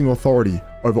holding authority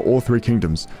over all three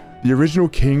kingdoms. The original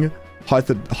king,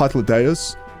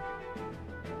 Hythlodaeus,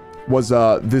 was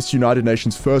this United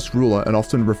Nations' first ruler and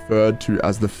often referred to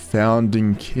as the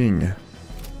founding king.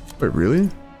 Wait, really?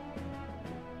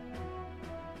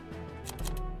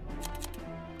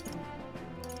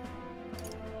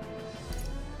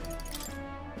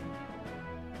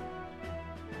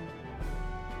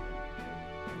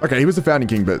 Okay, he was the founding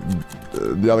king, but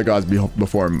the other guys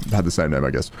before him had the same name, I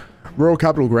guess. Royal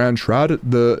capital Grand Trad,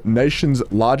 the nation's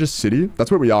largest city. That's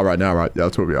where we are right now, right? Yeah,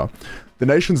 that's where we are. The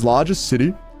nation's largest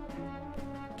city,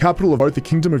 capital of both the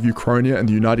Kingdom of Uchronia and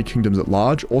the United Kingdoms at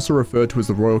large, also referred to as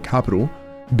the royal capital,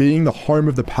 being the home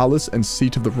of the palace and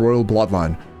seat of the royal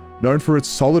bloodline. Known for its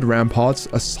solid ramparts,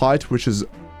 a site which has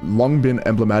long been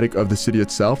emblematic of the city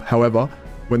itself. However,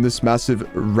 when this massive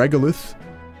regolith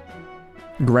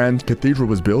Grand Cathedral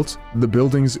was built, the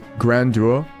building's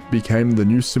grandeur became the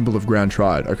new symbol of Grand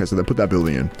Trade. Okay, so they put that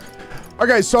building in.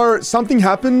 Okay, so something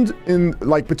happened in,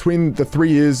 like, between the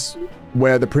 3 years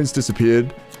where the prince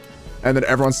disappeared and then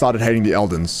everyone started hating the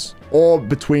Eldons. Or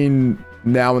between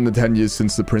now and the 10 years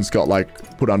since the prince got,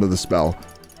 like, put under the spell.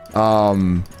 I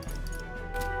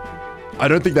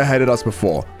don't think they hated us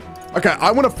before. Okay,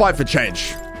 I want to fight for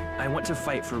change. I want to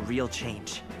fight for real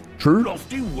change. True.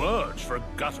 Lofty words for a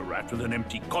gutter rat with an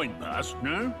empty coin purse,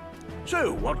 no?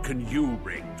 So, what can you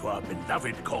bring to our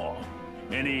beloved core?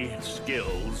 Any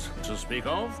skills to speak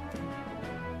of?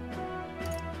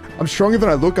 I'm stronger than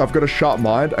I look. I've got a sharp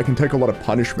mind. I can take a lot of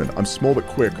punishment. I'm small but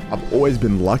quick. I've always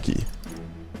been lucky.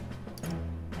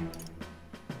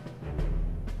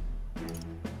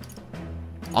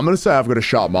 I'm gonna say I've got a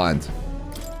sharp mind.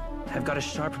 I've got a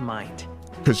sharp mind.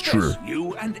 Because true. Yes,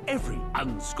 you and every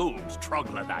unschooled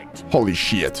troglodyte. Holy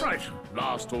shit. Right,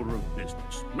 last order of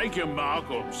business. Make your mark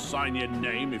or sign your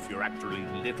name if you're actually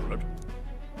literate.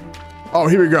 Oh,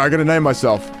 here we go. I gotta name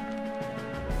myself.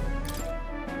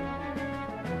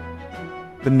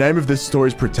 The name of this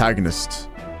story's protagonist.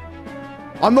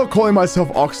 I'm not calling myself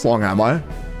Oxlong, am I?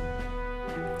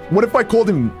 What if I called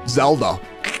him Zelda?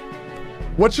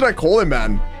 What should I call him,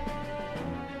 man?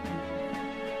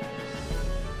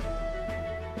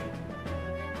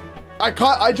 I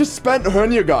can't. I just spent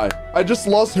Hernia Guy. I just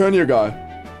lost Hernia Guy.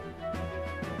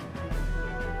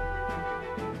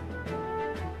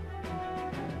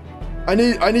 I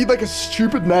need like a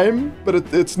stupid name, but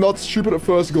it's not stupid at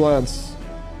first glance.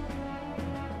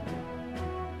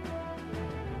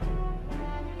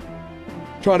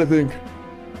 Trying to think.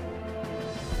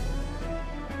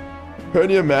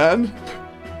 Hernia Man?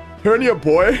 Hernia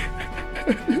Boy?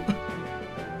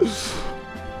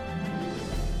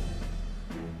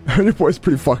 Hernia Boy's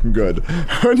pretty fucking good.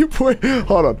 Hernia Boy,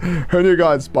 hold on. Hernia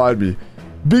Guy inspired me.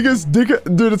 Biggest dick,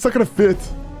 dude, it's not gonna fit.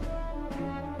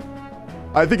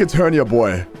 I think it's Hernia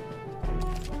Boy.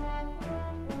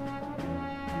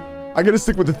 I'm gonna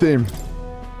stick with the theme.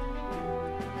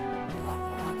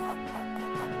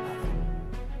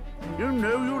 You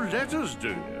know your letters, do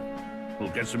you? We'll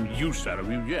get some use out of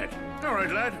you yet. All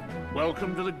right, lad.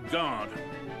 Welcome to the Guard.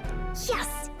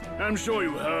 Yes! I'm sure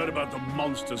you heard about the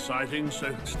monster sightings,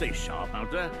 so stay sharp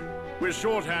out there. We're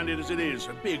short-handed as it is,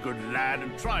 so be a good lad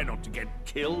and try not to get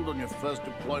killed on your first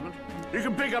deployment. You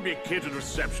can pick up your kit at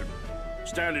reception.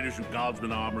 Standard issue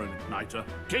guardsman armor and igniter.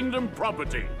 Kingdom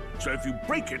property. So if you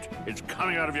break it, it's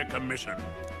coming out of your commission.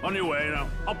 On your way now.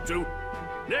 Up to.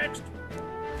 Next.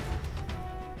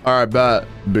 Alright, bet.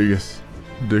 Biggest.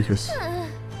 Dickest.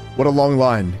 What a long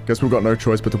line. Guess we've got no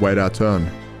choice but to wait our turn.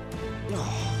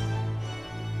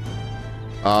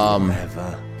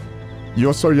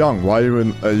 You're so young. Why are you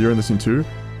in, you're in this scene too?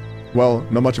 Well,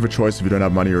 not much of a choice if you don't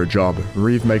have money or a job.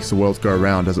 Reeve makes the world go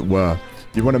around, as it were.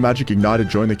 You want a magic igniter,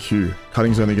 join the queue.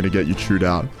 Cutting's only going to get you chewed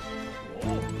out.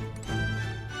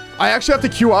 I actually have to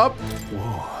queue up?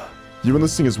 Whoa. You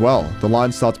enlisting as well. The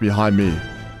line starts behind me.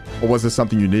 Or was there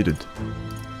something you needed?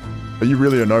 Are you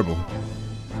really a noble?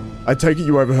 I take it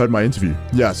you overheard my interview.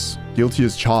 Yes, guilty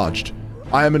as charged.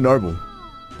 I am a noble.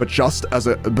 But just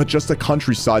a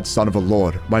countryside son of a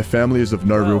lord. My family is of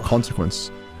no real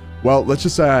consequence. Well, let's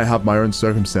just say I have my own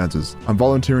circumstances. I'm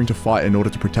volunteering to fight in order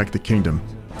to protect the kingdom.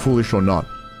 Foolish or not.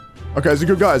 Okay, he's a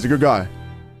good guy. He's a good guy.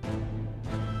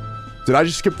 Did I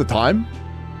just skip the time?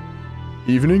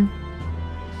 Evening?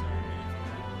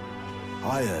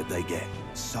 I heard they get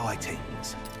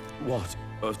sightings. What?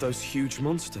 Of those huge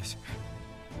monsters?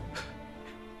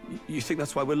 You think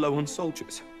that's why we're low on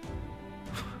soldiers?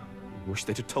 Wish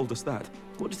they'd have told us that.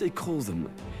 What do they call them?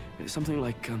 Something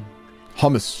like,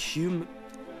 hummus.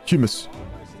 Humus.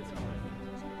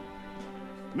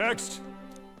 Next.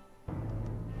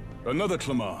 Another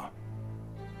Clamar.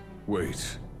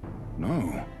 Wait.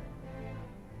 No.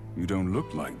 You don't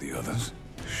look like the others.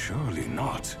 Surely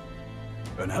not.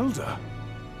 An elder.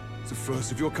 It's the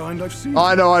first of your kind I've seen.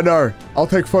 I know. I'll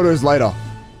take photos later.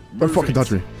 Don't fucking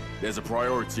touch me. There's a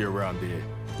priority around here.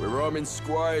 We're arming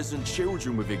squires and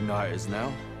children with igniters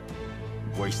now.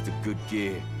 Waste of good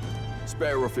gear. It's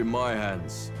better off in my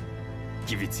hands.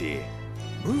 Give it here.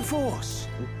 Brute force.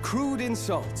 Crude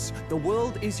insults. The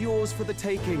world is yours for the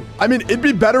taking. I mean, it'd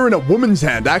be better in a woman's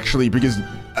hand, actually, because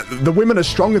the women are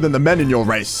stronger than the men in your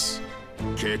race.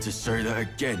 Care to say that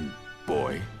again,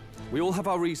 boy? We all have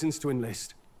our reasons to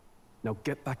enlist. Now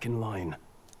get back in line.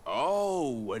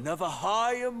 Oh, another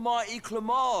high and mighty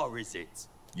Clamar, is it?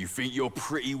 You think your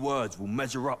pretty words will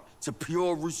measure up to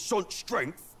pure Roussant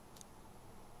strength?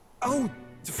 Oh,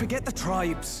 forget the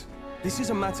tribes. This is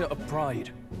a matter of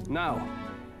pride. Now,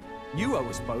 you owe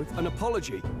us both an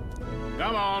apology.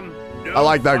 Come on. I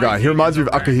like that guy. He reminds me of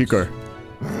Akihiko.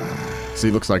 So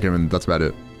he looks like him, and that's about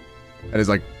it. And he's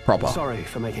like proper. Sorry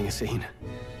for making a scene.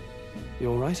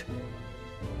 You all right?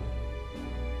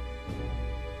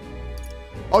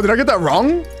 Oh, did I get that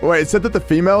wrong? Wait, it said that the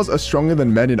females are stronger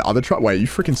than men in other tribes. Wait, are you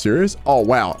freaking serious? Oh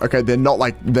wow. Okay, they're not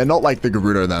like the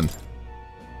Gerudo then.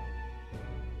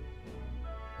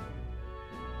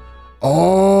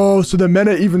 Oh, so the men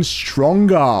are even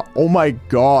stronger. Oh my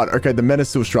god. Okay, the men are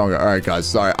still stronger. All right, guys.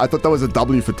 Sorry, I thought that was a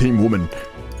W for Team Woman.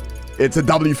 It's a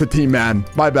W for Team Man.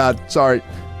 My bad. Sorry.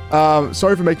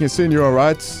 Sorry for making a scene. You all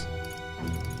right?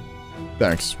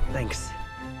 Thanks. Thanks.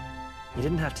 You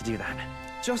didn't have to do that.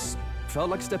 Just felt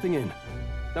like stepping in.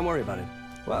 Don't worry about it.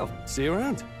 Well, see you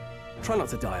around. Try not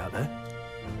to die out there.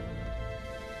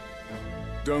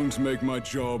 Don't make my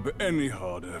job any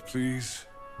harder, please.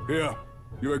 Here,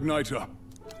 your igniter.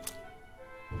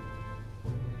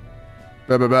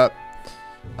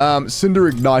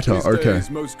 Cinder igniter. These Okay. days,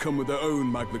 most come with their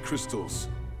own magna crystals.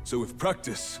 So with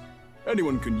practice,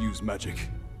 anyone can use magic.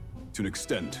 To an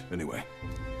extent, anyway.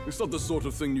 It's not the sort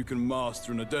of thing you can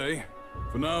master in a day.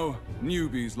 For now,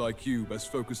 newbies like you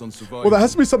best focus on surviving. Well, there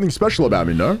has to be something special about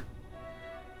me, no?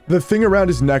 The thing around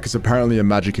his neck is apparently a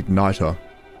magic igniter.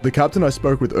 The captain I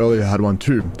spoke with earlier had one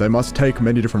too. They must take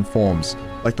many different forms,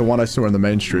 like the one I saw in the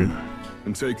main street.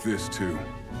 And take this too.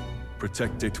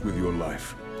 Protect it with your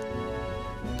life.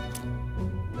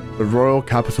 The Royal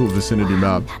Capital Vicinity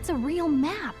map. That's a real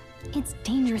map. It's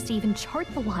dangerous to even chart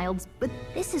the wilds, but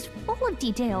this is full of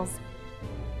details.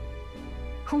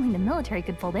 Only the military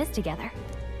could pull this together.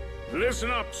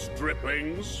 Listen up,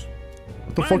 striplings.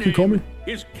 What the fuck you call me? My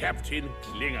name is Captain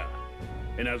Klinger.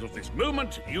 And as of this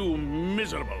moment, you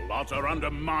miserable lot are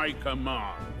under my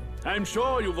command. I'm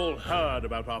sure you've all heard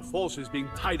about our forces being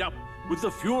tied up with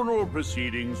the funeral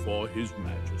proceedings for His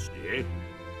Majesty.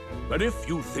 But if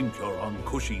you think you're on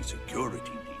cushy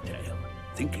security detail,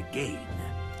 think again.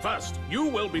 First, you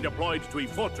will be deployed to a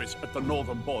fortress at the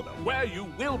northern border, where you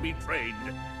will be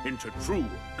trained into true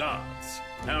guards.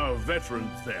 Our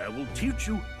veterans there will teach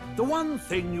you the one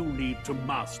thing you need to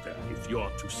master if you're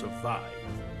to survive.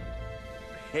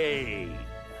 Pain.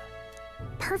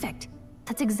 Perfect.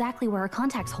 That's exactly where our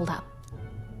contacts hold up.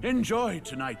 Enjoy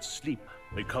tonight's sleep,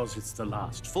 because it's the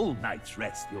last full night's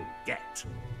rest you'll get.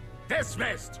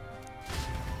 Dismissed!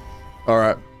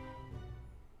 Alright.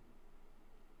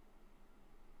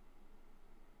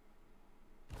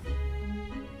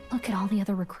 Look at all the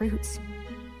other recruits.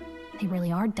 They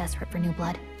really are desperate for new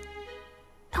blood.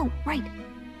 Oh, right.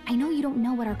 I know you don't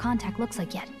know what our contact looks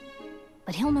like yet,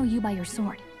 but he'll know you by your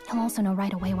sword. He'll also know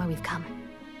right away why we've come.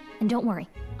 And don't worry,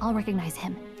 I'll recognize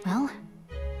him. Well,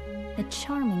 the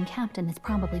charming captain is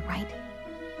probably right.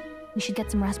 We should get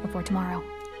some rest before tomorrow.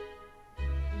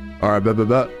 Alright,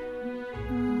 bet.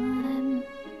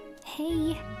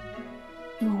 Hey.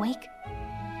 You awake?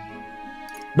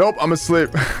 Nope, I'm asleep.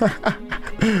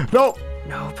 Nope.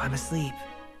 Nope, I'm asleep.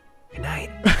 Good night.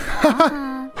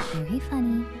 Very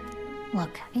funny.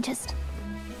 Look, I just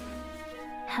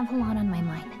have a lot on my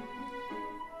mind.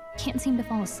 Can't seem to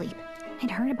fall asleep.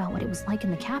 I'd heard about what it was like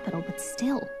in the capital, but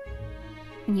still.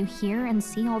 When you hear and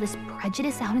see all this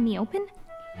prejudice out in the open,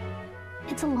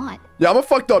 It's a lot. Yeah, I'm a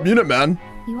fucked up unit, man.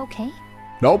 You okay?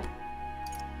 Nope.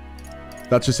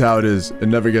 That's just how it is. It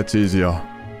never gets easier.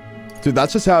 Dude,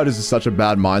 that's just how it is. It's such a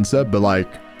bad mindset, but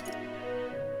like,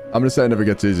 I'm gonna say it never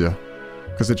gets easier.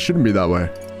 Because it shouldn't be that way.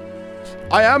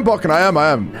 I am, Buck, and I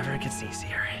am. Never gets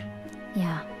easier.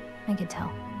 Yeah, I could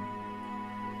tell.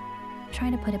 Try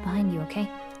to put it behind you, okay?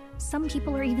 Some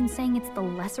people are even saying it's the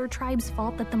lesser tribe's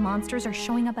fault that the monsters are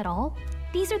showing up at all.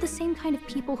 These are the same kind of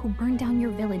people who burned down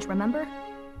your village, remember?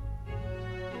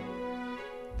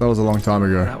 That was a long time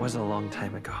ago. That was a long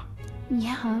time ago.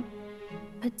 Yeah,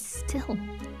 but still,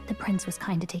 the prince was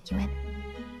kind to take you in.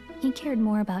 He cared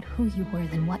more about who you were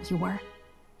than what you were.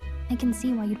 I can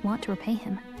see why you'd want to repay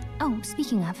him. Oh,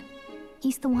 speaking of,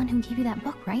 he's the one who gave you that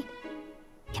book, right?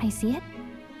 Can I see it?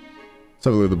 Let's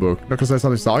have a look at the book. Not gonna say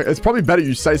something snarky. It's probably better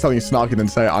you say something snarky than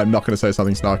say I'm not gonna say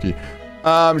something snarky.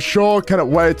 Sure, can it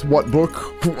wait? What book?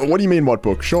 What do you mean, what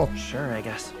book? Sure. Sure, I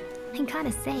guess. I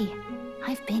gotta say,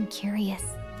 I've been curious.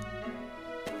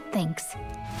 Thanks.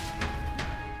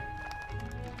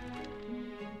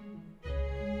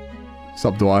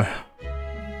 Sup, Dwight?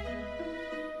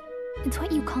 It's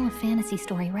what you call a fantasy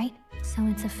story, right? So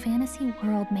it's a fantasy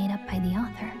world made up by the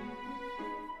author.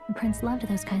 The prince loved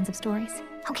those kinds of stories.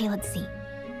 Okay, let's see.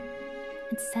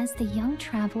 It says the young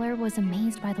traveler was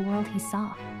amazed by the world he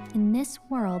saw. In this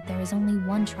world, there is only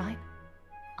one tribe.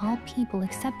 All people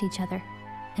accept each other,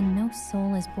 and no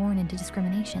soul is born into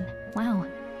discrimination. Wow.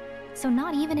 So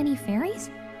not even any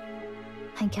fairies?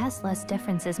 I guess less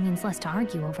differences means less to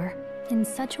argue over. In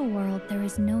such a world, there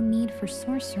is no need for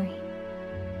sorcery.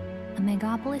 A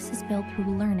megapolis is built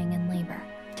through learning and labor.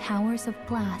 Towers of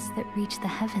glass that reach the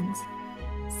heavens.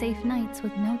 Safe nights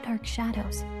with no dark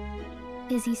shadows.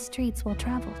 Busy streets well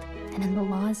traveled. And in the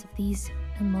laws of these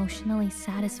emotionally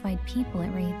satisfied people, it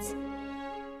reads,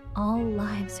 all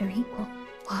lives are equal.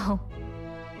 Wow.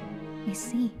 I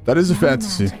see. That is a No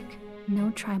fantasy. magic,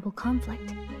 no tribal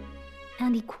conflict.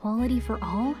 And equality for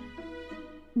all?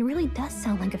 It really does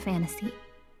sound like a fantasy.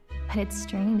 But it's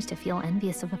strange to feel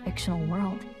envious of a fictional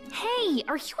world. Hey,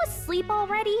 are you asleep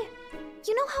already?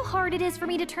 You know how hard it is for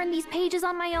me to turn these pages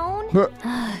on my own?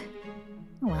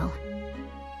 Well,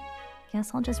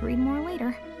 guess I'll just read more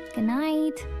later. Good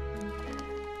night.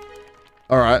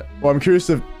 Alright. Well, I'm curious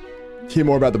to hear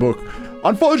more about the book.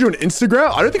 Unfollowed you on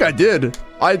Instagram? I don't think I did.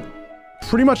 I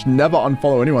pretty much never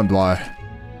unfollow anyone, Dwight.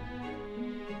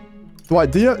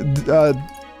 Dwight,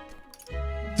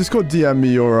 Discord DM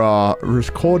me or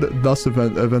record thus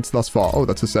events thus far. Oh,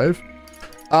 that's a save.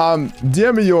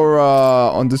 DM me your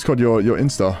on Discord your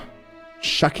Insta.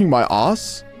 Shacking my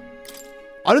ass?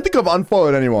 I don't think I've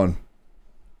unfollowed anyone.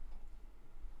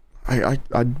 I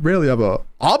rarely have a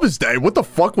Arbor's Day. What the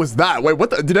fuck was that? Wait, what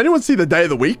did anyone see the day of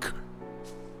the week?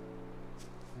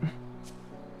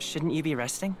 Shouldn't you be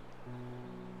resting?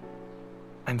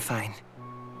 I'm fine.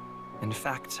 In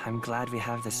fact, I'm glad we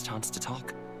have this chance to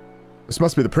talk. This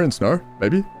must be the prince, no?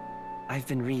 Maybe? I've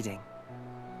been reading,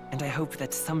 and I hope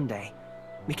that someday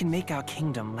we can make our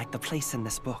kingdom like the place in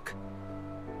this book.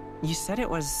 You said it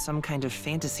was some kind of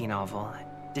fantasy novel,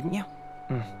 didn't you?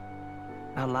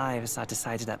 Our lives are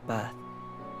decided at birth,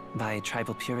 by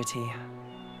tribal purity,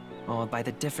 or by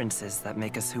the differences that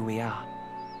make us who we are.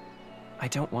 I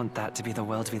don't want that to be the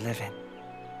world we live in.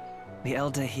 The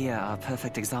Elder here are a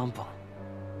perfect example.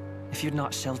 If you'd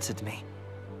not sheltered me,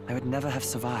 I would never have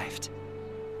survived.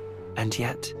 And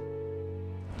yet,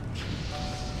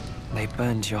 they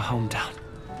burned your home down.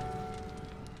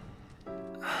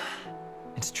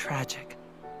 It's tragic,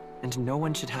 and no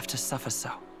one should have to suffer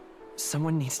so.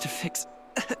 Someone needs to fix...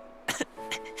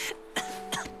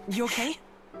 You okay?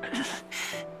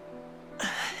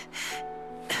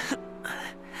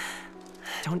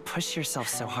 Don't push yourself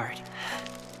so hard.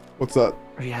 What's that?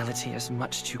 Reality is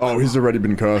much too Oh, he's already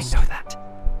been cursed. I know that.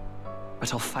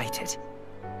 But I'll fight it.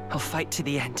 I'll fight to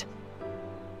the end.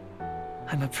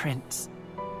 I'm a prince.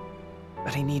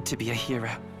 But I need to be a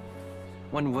hero.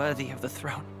 One worthy of the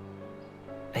throne.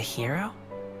 A hero?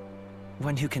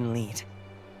 One who can lead.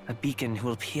 A beacon who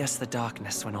will pierce the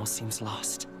darkness when all seems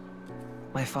lost.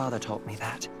 My father taught me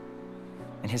that.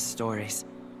 In his stories,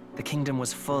 the kingdom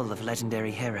was full of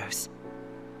legendary heroes.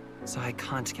 So I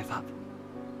can't give up.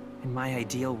 In my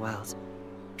ideal world,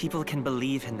 people can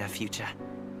believe in their future.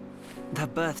 Their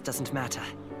birth doesn't matter.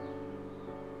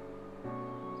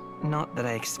 Not that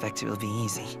I expect it will be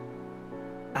easy.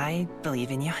 I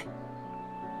believe in you.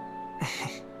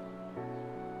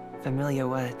 Familiar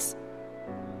words.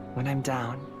 When I'm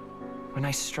down, when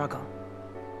I struggle,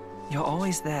 you're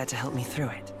always there to help me through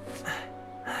it.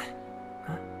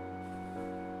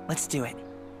 Let's do it.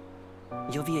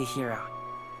 You'll be a hero.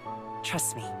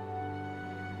 Trust me.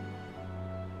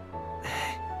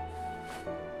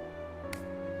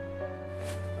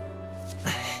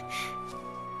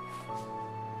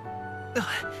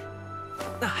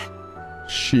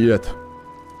 Shit.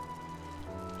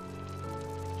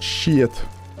 Shit.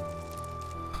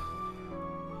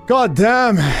 God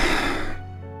damn.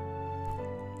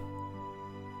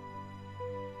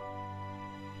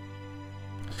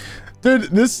 Dude,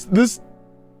 this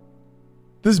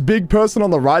big person on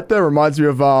the right there reminds me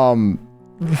of the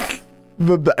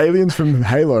aliens from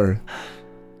Halo.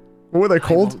 What were they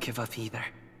called? I won't give up either.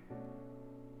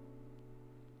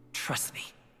 Trust me.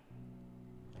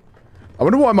 I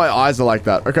wonder why my eyes are like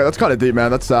that. Okay, that's kind of deep, man.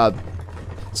 That's sad.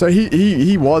 So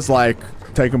he was like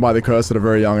taken by the curse at a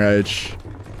very young age.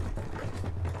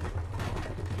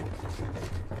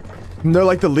 No,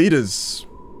 like the leaders.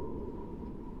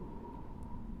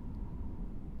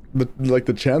 Like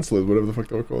the chancellors, whatever the fuck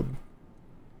they were called.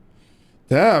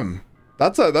 Damn.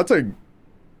 That's a...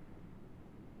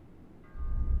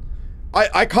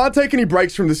 I can't take any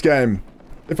breaks from this game.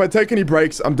 If I take any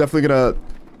breaks, I'm definitely gonna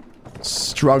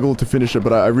struggle to finish it,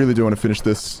 but I really do want to finish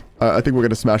this. I think we're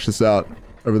gonna smash this out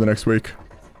over the next week.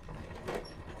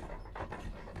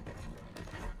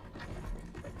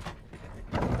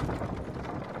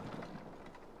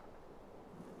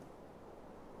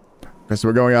 Okay, so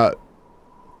we're going out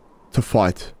to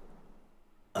fight.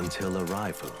 Until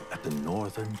arrival at the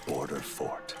northern border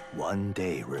fort, 1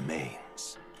 day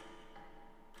remains.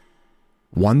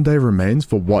 1 day remains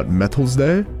for what? Metals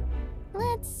Day?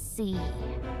 Let's see.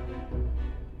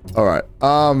 Alright,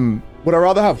 would I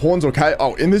rather have horns or cat?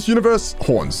 Oh, in this universe,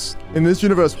 horns. In this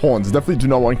universe, horns. Definitely do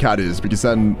not want cat ears, because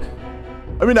then...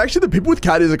 I mean, actually, the people with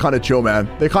cat ears are kind of chill, man.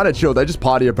 They're kind of chill. They just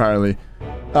party, apparently.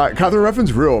 Catherine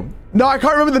Reffin's real. No, I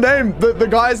can't remember the name. The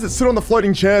guys that sit on the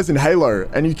floating chairs in Halo,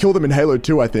 and you kill them in Halo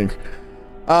 2, I think.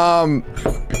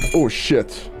 Oh,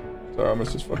 shit. Sorry, I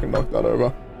almost just fucking knocked that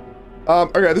over.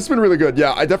 Okay, this has been really good.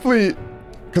 Yeah, I definitely...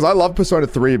 Because I love Persona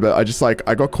 3, but I just, like,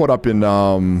 I got caught up in,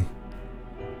 I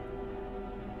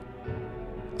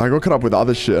got caught up with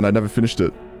other shit, and I never finished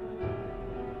it.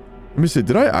 Let me see,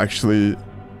 did I actually...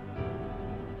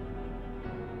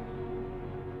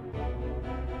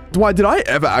 Dwight, did I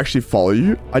ever actually follow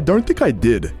you? I don't think I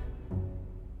did.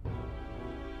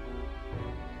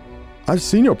 I've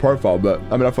seen your profile, but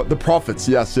I mean, the prophets,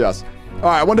 yes, yes. All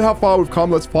right, I wonder how far we've come.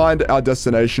 Let's find our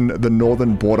destination, the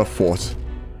northern border fort.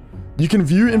 You can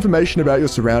view information about your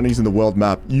surroundings in the world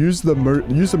map. Use the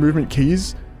movement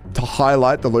keys to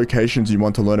highlight the locations you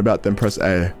want to learn about, then press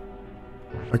A.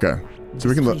 Okay, so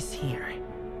we can look.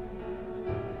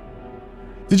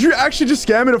 Did you actually just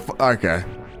scam me to? Okay.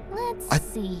 Let's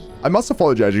see. I must have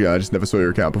followed you again. I just never saw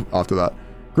your account after that.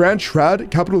 Grand Trad,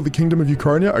 capital of the Kingdom of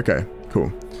Ukrainia. Okay, cool.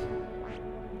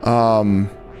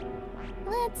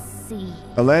 Let's see.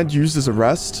 A land used as a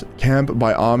rest camp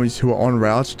by armies who are en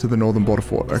route to the northern border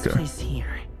fort. Okay.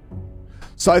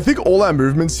 So I think all our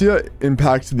movements here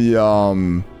impact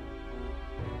the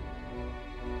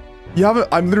You haven't.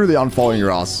 I'm literally unfollowing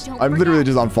your ass. I'm literally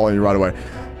just unfollowing you right away.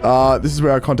 This is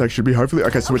where our contact should be, hopefully.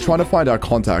 Okay, so we're trying to find our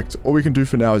contact. All we can do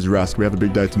for now is rest. We have a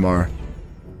big day tomorrow.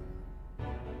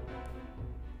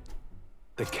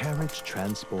 The carriage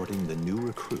transporting the new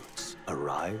recruits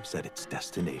arrives at its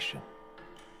destination.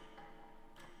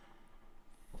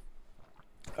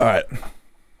 Alright.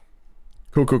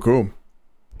 Cool, cool, cool.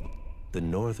 The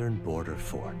northern border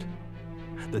fort.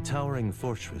 The towering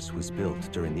fortress was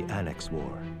built during the Annex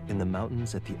War in the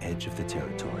mountains at the edge of the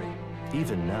territory.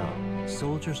 Even now,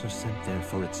 soldiers are sent there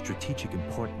for its strategic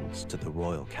importance to the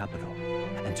royal capital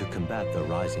and to combat the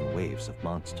rising waves of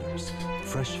monsters.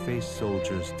 Fresh-faced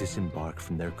soldiers disembark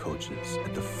from their coaches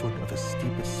at the foot of a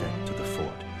steep ascent to the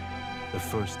fort, the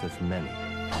first of many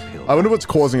uphill. I wonder what's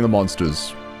causing the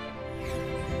monsters.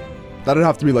 That'd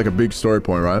have to be like a big story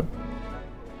point, right?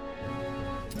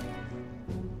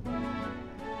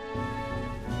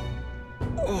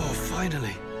 Oh,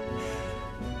 finally.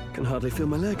 Can hardly feel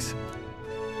my legs.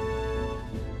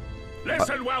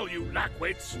 Listen well, you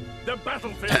lackwits. The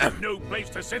battlefield is no place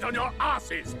to sit on your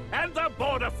asses, and the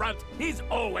border front is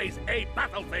always a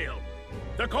battlefield.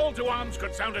 The call to arms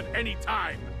could sound at any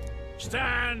time.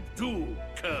 Stand to,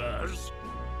 curs.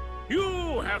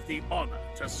 You have the honor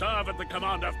to serve at the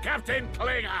command of Captain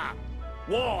Klinger,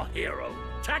 war hero,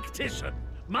 tactician,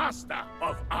 master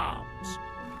of arms.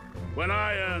 When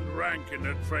I earned rank in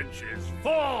the trenches,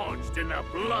 forged in the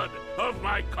blood of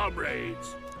my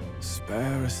comrades.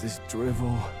 Spare us this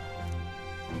drivel.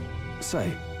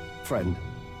 Say, friend,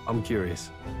 I'm curious.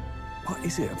 What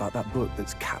is it about that book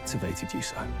that's captivated you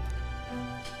so?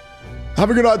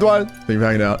 Have a good night, Dwight. Thank you for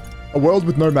hanging out. A world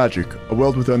with no magic. A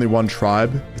world with only one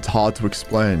tribe. It's hard to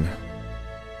explain.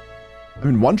 I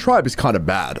mean, one tribe is kind of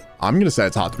bad. I'm going to say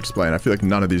it's hard to explain. I feel like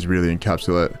none of these really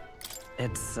encapsulate.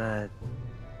 It's,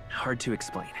 hard to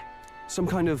explain. Some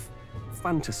kind of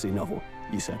fantasy novel,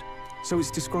 you said. So it's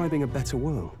describing a better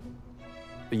world.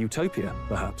 A utopia,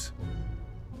 perhaps.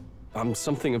 I'm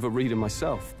something of a reader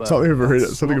myself, but something of a reader,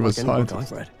 something of a like any book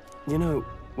scientist. I've read. You know,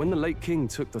 when the late king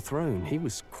took the throne, he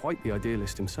was quite the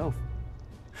idealist himself.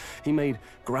 He made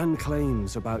grand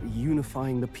claims about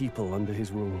unifying the people under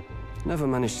his rule. Never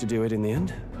managed to do it in the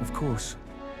end, of course.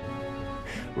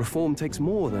 Reform takes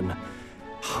more than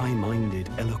high-minded,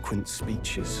 eloquent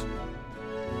speeches.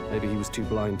 Maybe he was too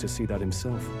blind to see that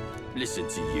himself. Listen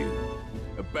to you.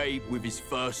 A babe with his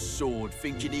first sword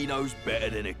thinking he knows better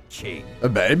than a king. A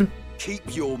babe?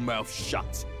 Keep your mouth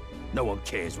shut. No one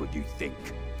cares what you think.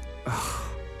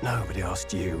 Nobody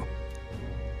asked you.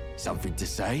 Something to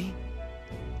say?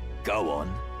 Go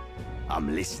on.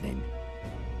 I'm listening.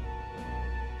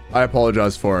 I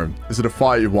apologize for him. Is it a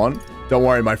fight you want? Don't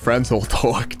worry, my friends will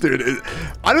talk. Dude,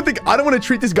 I don't want to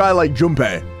treat this guy like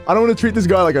Junpei. I don't want to treat this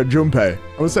guy like a Junpei.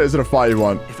 I'm gonna say, is it a fight you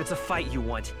want? If it's a fight you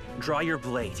want, draw your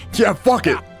blade. Yeah, fuck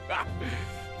it.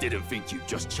 Didn't think you'd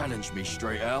just challenge me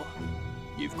straight out.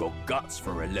 You've got guts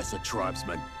for a lesser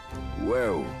tribesman.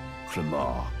 Well,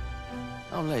 Clemar,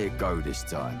 I'll let it go this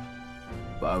time.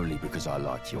 But only because I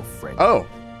like your friend. Oh.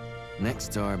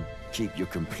 Next time, keep your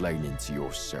complaining to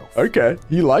yourself. Okay,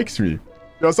 he likes me.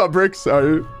 Yo, what's up, Bricks? How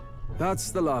are you?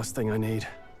 That's the last thing I need.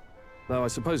 Though I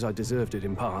suppose I deserved it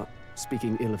in part,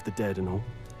 speaking ill of the dead and all.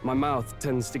 My mouth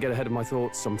tends to get ahead of my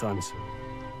thoughts sometimes.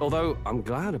 Although, I'm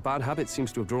glad a bad habit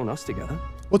seems to have drawn us together.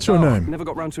 What's your name? Never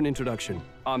got round to an introduction.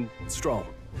 I'm Strohl.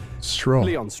 Strohl.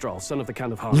 Leon Strohl, son of the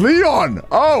Count of Heart. Leon!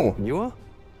 Oh! And you are?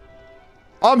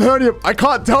 I'm Hernia. I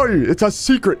can't tell you. It's a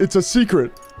secret. It's a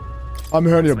secret. I'm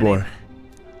Hernia boy.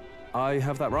 I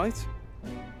have that right?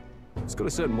 It's got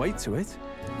a certain weight to it.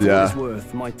 Yeah. For what it's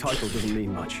worth, my title doesn't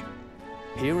mean much.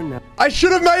 Here and now. I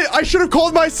should have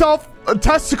called myself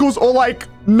testicles or like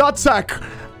nutsack.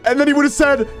 And then he would have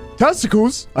said,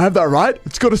 testicles? I have that right.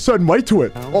 It's got a certain weight to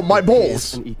it. Or my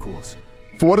balls. And equals.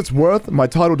 For what it's worth, my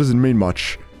title doesn't mean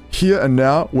much. Here and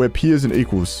now, we're peers and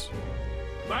equals.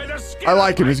 I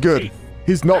like him. He's good.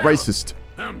 He's not racist.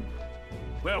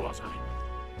 Where was I?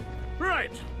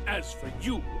 Right. As for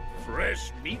you,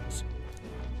 fresh meat.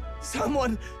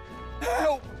 Someone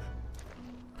help!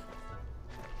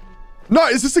 No,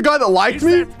 is this the guy that liked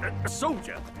me? That a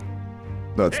soldier?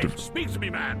 No, it's Hey, different. speak to me,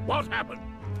 man. What happened?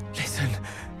 Listen.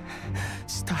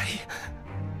 Stay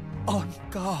on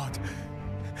guard.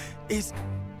 It's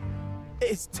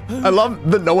too... I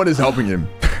love that no one is helping him.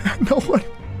 No one.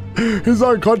 He's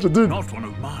unconscious, dude. Not one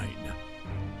of mine.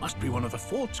 Must be one of the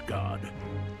fort's guard.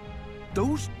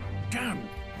 Those damn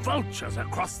vultures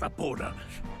across the border.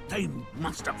 They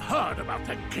must have heard about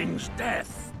the king's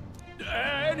death.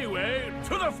 Anyway,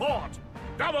 to the fort.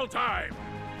 Double time.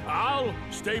 I'll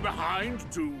stay behind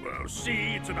to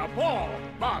see to the poor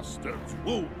bastard's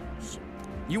wounds.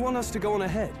 You want us to go on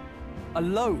ahead?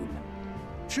 Alone?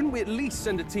 Shouldn't we at least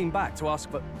send a team back to ask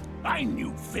for... I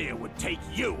knew fear would take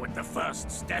you at the first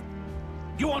step.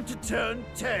 You want to turn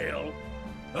tail?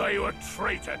 Are you a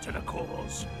traitor to the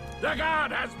cause? The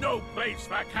guard has no place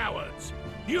for cowards.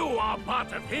 You are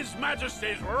part of His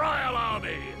Majesty's royal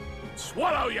army.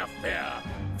 Swallow your fear.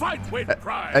 Fight with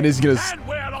pride. And he's gonna... And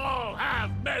we'll all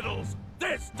have medals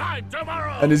this time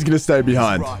tomorrow. And he's gonna stay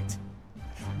behind. Right.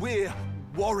 We're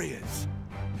warriors.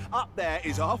 Up there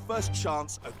is our first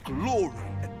chance at glory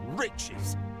and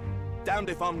riches. Damned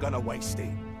if I'm gonna waste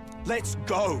it. Let's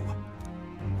go.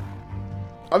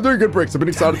 I'm doing good, Bricks. I've been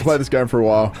excited to play this game for a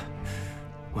while.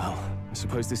 Well, I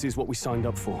suppose this is what we signed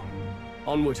up for.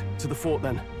 Onward to the fort,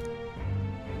 then.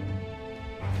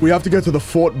 We have to get to the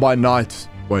fort by night.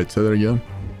 Wait, say that again.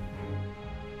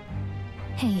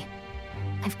 Hey,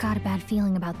 I've got a bad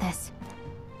feeling about this.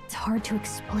 It's hard to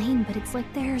explain, but it's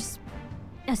like there's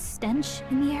a stench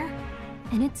in the air,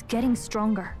 and it's getting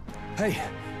stronger. Hey,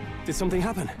 did something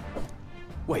happen?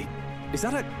 Wait, is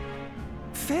that a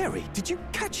fairy? Did you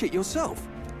catch it yourself?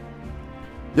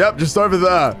 Yep, just over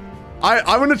there.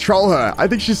 I'm gonna troll her. I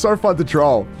think she's so fun to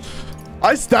troll.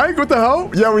 I stank? What the hell?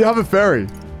 Yeah, we have a fairy.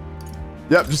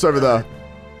 Yep, just over there.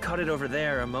 Caught it over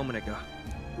there a moment ago.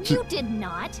 You did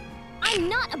not. I'm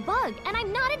not a bug, and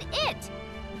I'm not an it.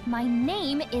 My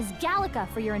name is Gallica,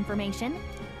 for your information.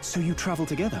 So you travel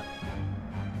together?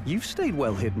 You've stayed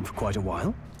well hidden for quite a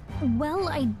while. Well,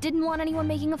 I didn't want anyone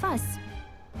making a fuss.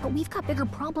 But we've got bigger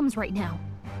problems right now.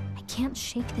 I can't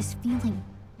shake this feeling.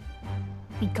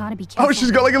 We gotta be careful. Oh, she's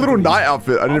got like a little night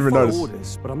outfit. I didn't even follow notice.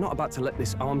 Orders, but I'm not about to let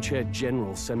this armchair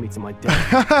general send me to my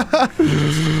death.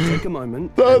 Take a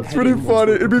moment. That's pretty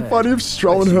funny. It'd be funny if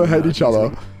Strohl and her hate each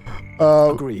other.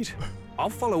 Agreed. I'll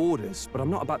follow orders, but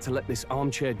I'm not about to let this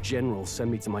armchair general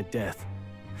send me to my death.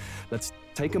 Let's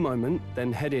take a moment,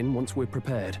 then head in once we're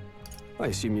prepared. I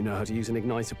assume you know how to use an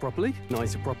igniter properly?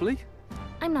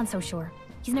 I'm not so sure.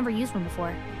 He's never used one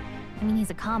before. I mean, he's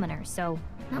a commoner, so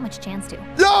not much chance to.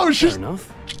 Yo, she's... Fair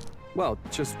enough. Well,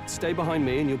 just stay behind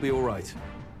me and you'll be all right.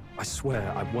 I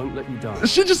swear, I won't let you die.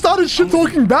 She just started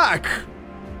shit-talking back.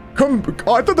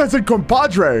 I thought that said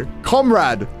compadre.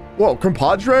 Comrade. Well,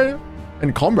 compadre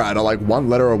and comrade are like one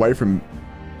letter away from...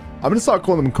 I'm gonna start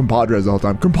calling them compadres the whole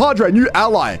time. Compadre, new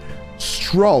ally.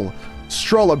 Strohl.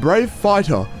 Strohl, a brave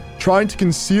fighter trying to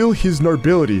conceal his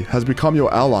nobility, has become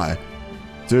your ally.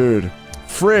 Dude.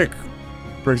 Frick.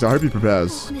 Fricks, I hope he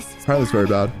prepares. Apparently it's very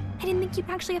bad. I didn't think you'd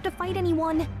actually have to fight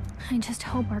anyone. I just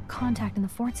hope our contact in the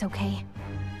fort's okay.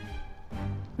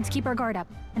 Let's keep our guard up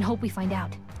and hope we find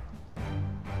out.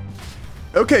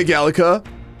 Okay, Gallica.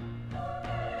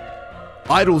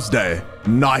 Idol's Day.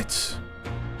 Night.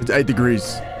 It's 8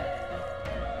 degrees.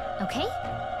 Okay?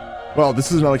 Well,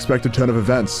 this is an unexpected turn of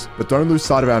events, but don't lose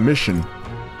sight of our mission.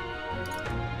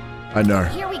 I know.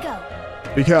 Here we go.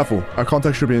 Be careful. Our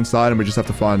contact should be inside and we just have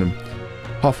to find him.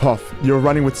 Huff, huff. You're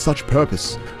running with such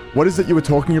purpose. What is it you were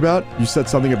talking about? You said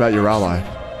something about your ally.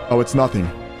 Oh, it's nothing.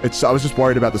 I was just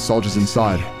worried about the soldiers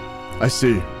inside. I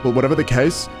see. Well, whatever the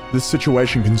case, this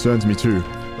situation concerns me too.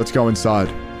 Let's go inside.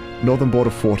 Northern Border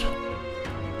Fort.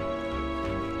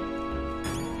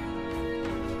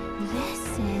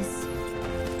 This is...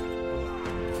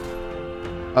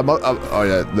 oh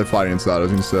yeah, they're fighting inside, I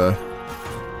was gonna say.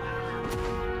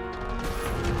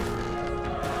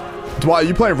 Dwight, are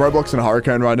you playing Roblox in a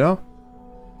hurricane right now?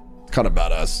 It's kind of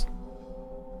badass.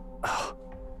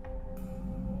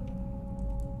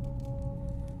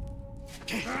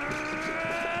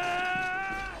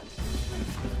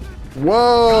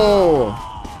 Whoa!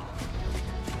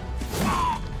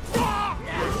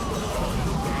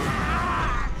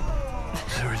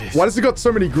 There it is. Why does it got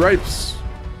so many grapes?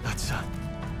 That's a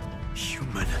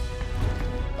human.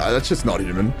 That's just not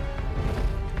human.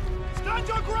 Stand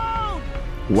your ground!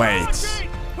 Wait.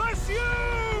 Pursue!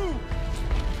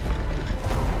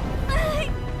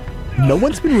 No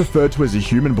one's been referred to as a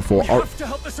human before. We have to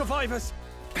help the survivors.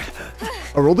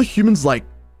 Are all the humans like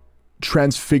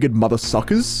transfigured mother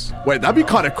suckers? Wait, that'd be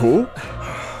kind of cool.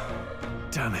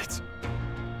 Damn it.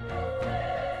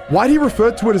 Why'd he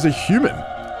refer to it as a human?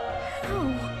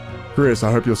 Chris,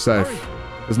 I hope you're safe.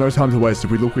 There's no time to waste.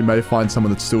 If we look, we may find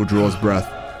someone that still draws breath.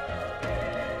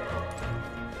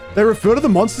 They refer to the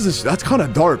monsters as... That's kind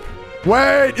of dope.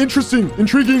 Wait, interesting,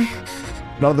 intriguing.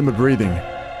 None of them are breathing.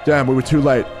 Damn, we were too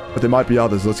late. But there might be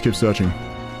others. Let's keep searching.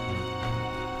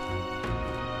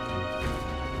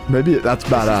 Maybe that's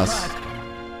badass.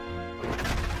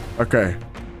 Okay.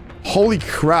 Holy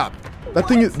crap. That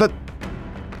thing is... That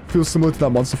feels similar to that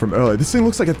monster from earlier. This thing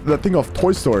looks like that thing off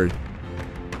Toy Story.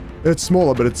 It's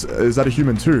smaller, but is that a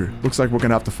human too? Looks like we're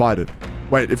gonna have to fight it.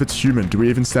 Wait, if it's human, do we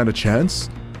even stand a chance?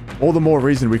 All the more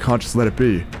reason we can't just let it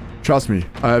be. Trust me,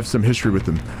 I have some history with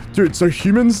them. Dude, so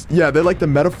humans, yeah, they're like the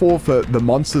metaphor for the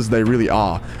monsters they really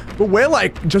are. But we're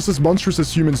like just as monstrous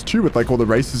as humans too, with like all the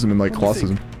racism and like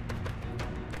classism.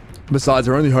 Besides,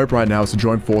 our only hope right now is to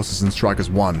join forces and strike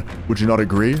as one. Would you not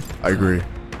agree? I agree.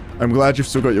 I'm glad you've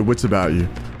still got your wits about you.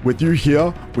 With you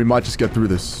here, we might just get through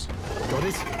this. Got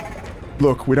it?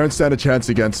 Look, we don't stand a chance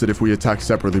against it if we attack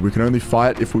separately. We can only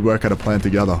fight if we work out a plan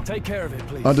together. Take care of it,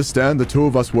 please. Understand? The two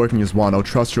of us working as one. I'll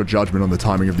trust your judgment on the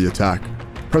timing of the attack.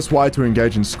 Press Y to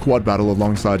engage in squad battle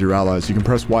alongside your allies. You can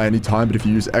press Y anytime, but if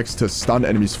you use X to stun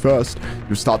enemies first,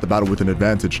 you'll start the battle with an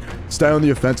advantage. Stay on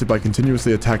the offensive by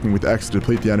continuously attacking with X to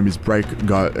deplete the enemy's break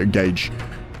gauge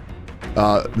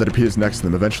that appears next to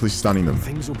them, eventually stunning them.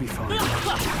 Things will be fine.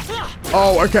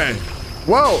 Oh, okay.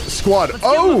 Well, squad.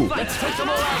 Oh!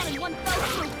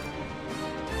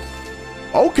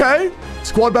 Okay.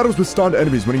 Squad battles with stunned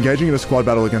enemies. When engaging in a squad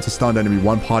battle against a stunned enemy,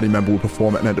 one party member will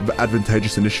perform an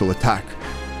advantageous initial attack.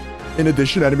 In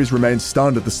addition, enemies remain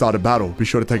stunned at the start of battle. Be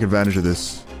sure to take advantage of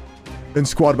this. In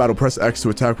squad battle, press X to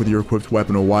attack with your equipped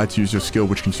weapon or Y to use your skill,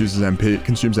 which consumes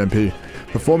MP.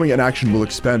 Performing an action will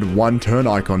expend one turn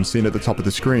icon seen at the top of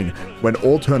the screen. When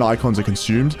all turn icons are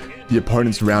consumed, the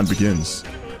opponent's round begins.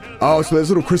 Oh, so there's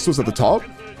little crystals at the top?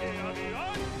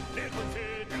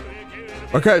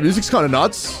 Okay, music's kind of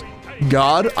nuts.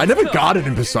 Guard. I never guarded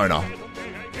in Persona.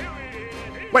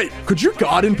 Wait, could you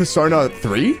guard in Persona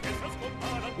 3?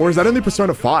 Or is that only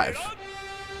Persona 5?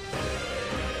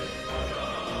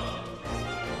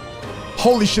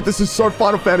 Holy shit, this is so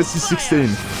Final Fantasy 16.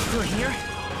 You're here?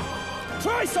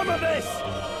 Try some of this!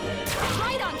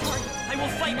 Right on target. I will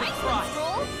fight with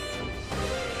pride.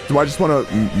 Do I just want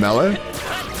to melee?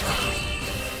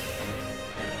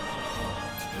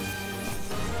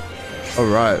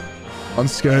 Alright.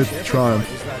 Unscathed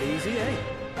triumph. Is that easy, eh?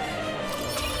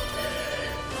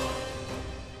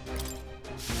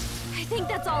 I think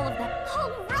that's all of them. All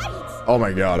right. Oh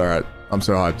my god, alright. I'm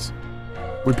so hyped.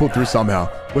 We pulled through somehow.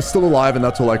 We're still alive and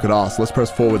that's all I could ask. Let's press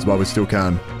forwards while we still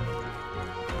can.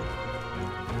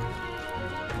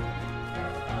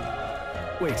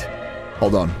 Wait.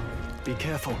 Hold on. Be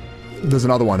careful. There's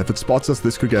another one. If it spots us,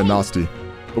 this could get nasty.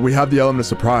 But we have the element of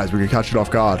surprise. We can catch it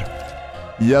off guard.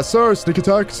 Yes, sir. Sneak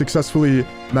attack. Successfully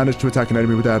managed to attack an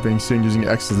enemy without being seen, using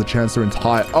X as a chance to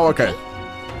entire... Oh, okay.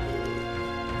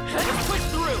 Let's push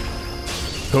through.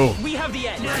 Cool. We have the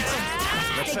edge.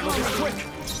 Let's settle this quick.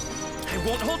 I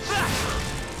won't hold back.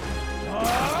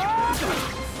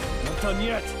 Not done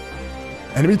yet.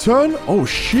 Enemy turn? Oh,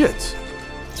 shit.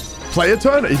 Player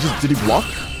turn? Did he block?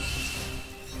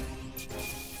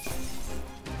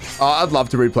 I'd love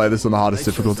to replay this on the hardest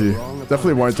difficulty.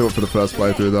 Definitely won't do it for the first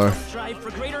playthrough, though.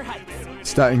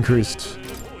 Stat increased.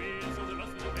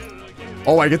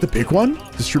 Oh, I get to pick one?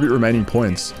 Distribute remaining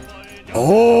points.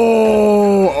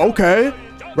 Oh, okay.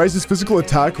 Raises physical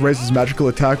attack, raises magical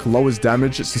attack, lowers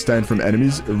damage sustained from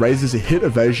enemies, raises hit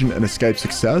evasion and escape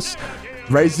success,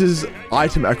 raises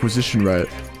item acquisition rate.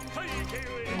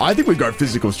 I think we go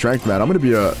physical strength, man. I'm going to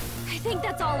be I think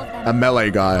that's all of them. a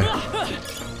melee guy.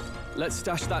 Let's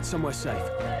stash that somewhere safe.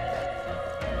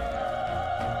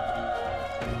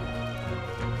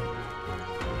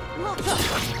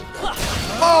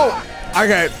 Oh!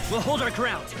 Okay. We'll hold our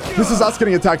ground. This is us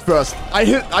getting attacked first.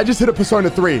 I just hit a Persona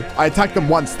 3. I attacked them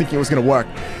once thinking it was going to work.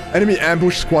 Enemy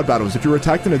ambush squad battles. If you're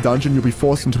attacked in a dungeon, you'll be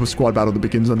forced into a squad battle that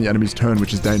begins on the enemy's turn,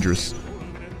 which is dangerous.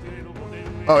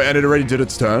 Oh, and it already did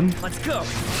its turn? Let's go.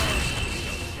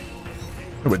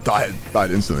 Oh, it died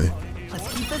instantly.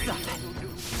 Let's keep this up.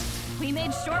 We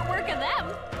made short work of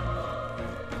them.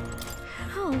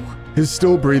 Oh. He's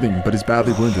still breathing, but is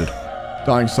badly wounded.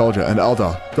 Dying soldier, and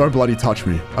Elder, don't bloody touch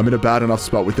me. I'm in a bad enough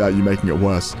spot without you making it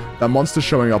worse. That monster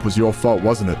showing up was your fault,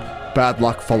 wasn't it? Bad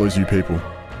luck follows you people.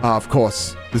 Ah, of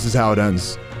course. This is how it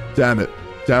ends. Damn it.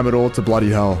 Damn it all to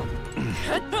bloody hell.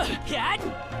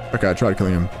 Okay, I tried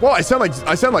killing him. Well, I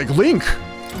sound like Link.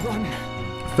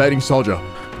 Fading soldier.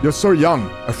 You're so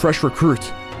young, a fresh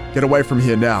recruit. Get away from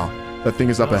here now. That thing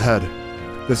is up ahead.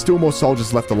 There's still more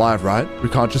soldiers left alive, right? We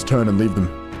can't just turn and leave them.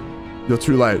 You're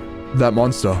too late. That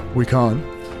monster. We can't.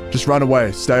 Just run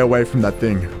away. Stay away from that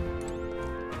thing.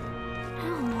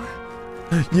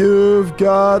 You've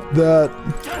got that.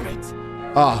 Damn it.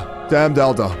 Ah, damned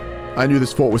Elder. I knew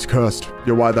this fort was cursed.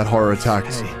 You're why that horror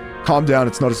attacked. Hey. Calm down,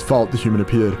 it's not his fault the human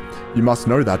appeared. You must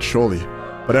know that, surely.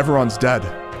 But everyone's dead.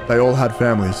 They all had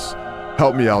families.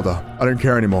 Help me, Elder. I don't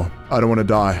care anymore. I don't want to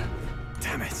die.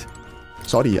 Damn it.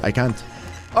 Sorry, I can't.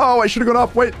 Oh, I should have gone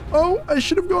up. Wait. Oh, I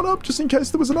should have gone up just in case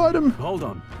there was an item. Hold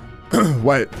on.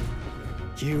 Wait.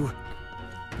 You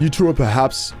two are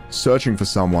perhaps searching for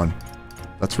someone.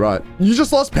 That's right. You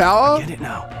just lost power? I get it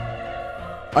now.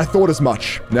 I thought as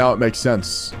much. Now it makes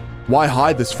sense. Why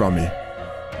hide this from me?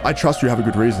 I trust you have a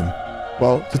good reason.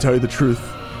 Well, to tell you the truth.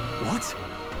 What?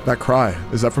 That cry,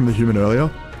 is that from the human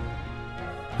earlier?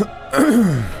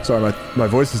 Sorry, my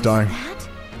voice is dying.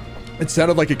 It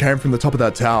sounded like it came from the top of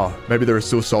that tower. Maybe there are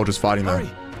still soldiers fighting there.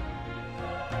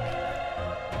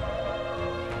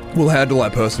 We'll handle our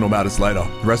personal matters later.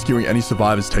 Rescuing any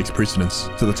survivors takes precedence.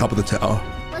 To the top of the tower.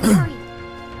 Let's hurry.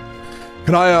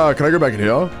 Can I go back in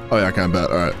here? Oh yeah, I can bet.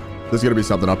 Alright. There's gonna be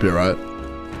something up here, right?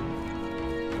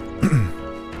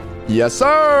 Yes,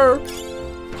 sir!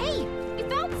 Hey, we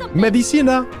found something.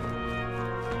 Medicina!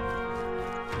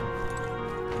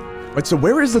 Wait, so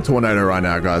where is the tornado right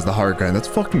now, guys? The hurricane. That's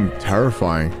fucking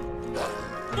terrifying.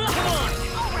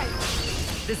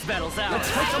 This battle's out.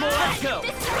 Let's take them all. Let's go.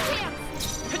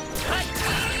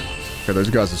 Okay, those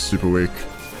guys are super weak.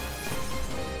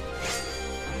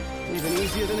 Even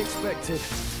easier than expected.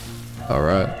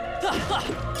 Alright.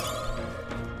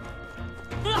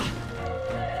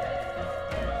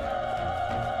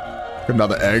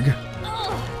 Another egg. I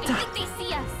think they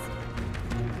see us.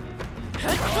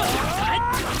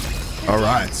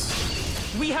 Alright.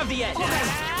 We have the edge.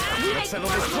 Let's settle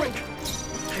this quick.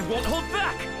 I won't hold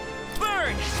back.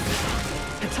 Burn.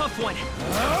 A tough one.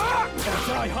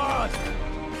 Die hard.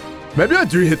 Maybe I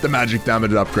do hit the magic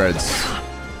damage upgrades.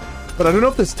 But I don't know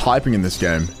if there's typing in this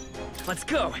game. Let's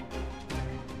go.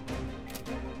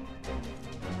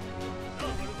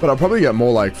 But I'll probably get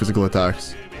more like physical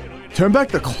attacks. Turn back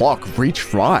the clock.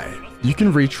 Retry. You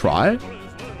can retry?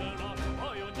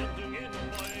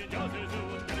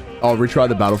 I'll retry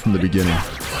the battle from the beginning.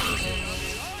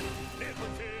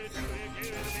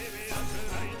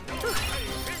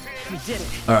 We did it.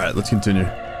 Alright, let's continue.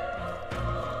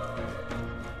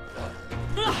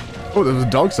 Oh, there's a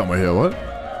dog somewhere here. What?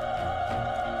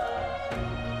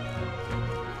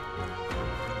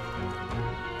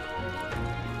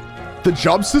 The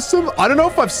job system? I don't know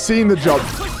if I've seen the job.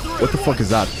 What the fuck is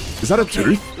that? Is that a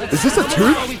tooth? Is this a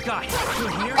tooth?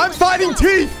 I'm fighting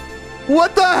teeth!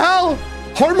 What the hell?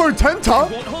 Homo Tenta?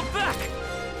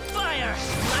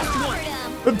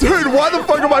 Dude, why the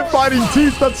fuck am I fighting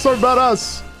teeth? That's so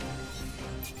badass.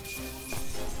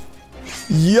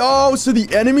 Yo, so the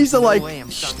enemies are like...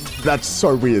 That's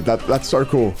so weird. That's so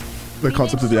cool. The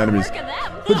concept of the enemies.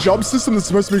 The job system that's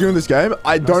supposed to be doing this game,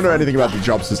 I don't know anything about the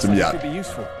job system yet.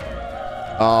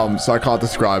 So I can't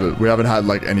describe it. We haven't had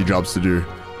like any jobs to do.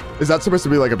 Is that supposed to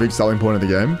be like a big selling point of the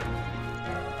game?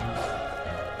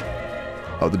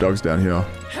 Oh, the dog's down here.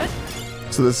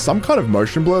 So there's some kind of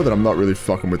motion blur that I'm not really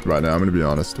fucking with right now. I'm gonna be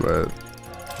honest. Wait.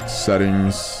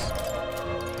 Settings.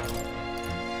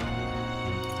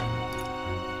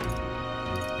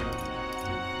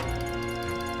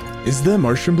 Is there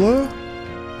motion blur?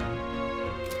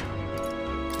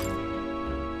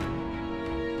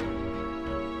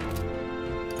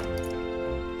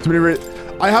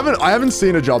 I haven't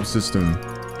seen a job system.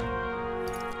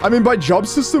 I mean, by job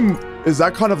system, is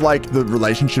that kind of like the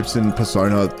relationships in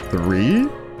Persona 3?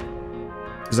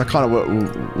 Is that kind of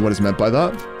what is meant by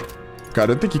that? Okay, I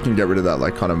don't think you can get rid of that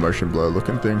like kind of motion blur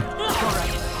looking thing.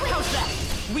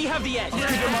 We have the edge.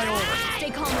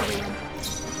 Stay calm, everyone.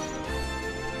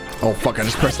 Oh fuck, I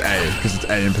just pressed A because it's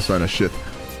A in Persona. Shit.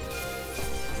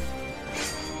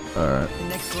 Alright.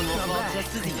 Next one will fall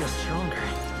just as you're stronger.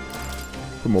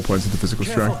 Put more points into physical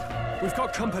strength. We've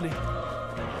got company.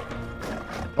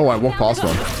 Oh, I walked past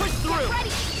one.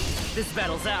 This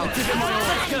battle's out.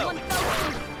 Let's go.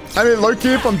 I mean,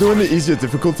 low-key, if I'm doing the easier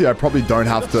difficulty, I probably don't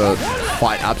have to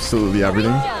fight absolutely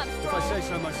everything. If I say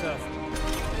so myself.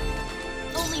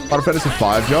 Final Fantasy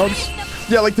V jobs?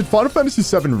 Yeah, like, did Final Fantasy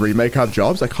VII Remake have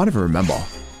jobs? I can't even remember.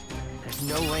 There's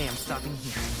no way I'm stopping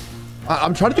here.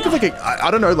 I'm trying to think of, like,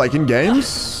 I don't know, like, in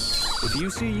games? If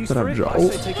you see use that for have it, I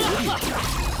jobs. say take it with you.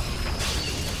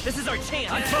 This is our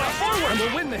chance. Forward, and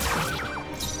we'll win this.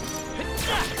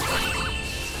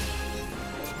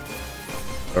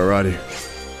 Alrighty. I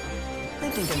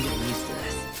think I'm getting used to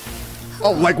this.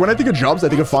 Oh, like, when I think of jobs, I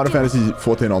think of Final Fantasy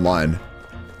XIV Online.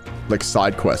 Like,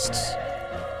 side quests.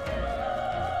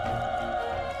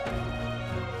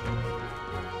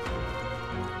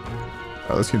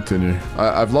 Alright, let's continue.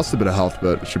 I've lost a bit of health,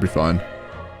 but it should be fine.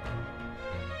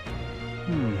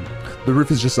 The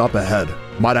roof is just up ahead.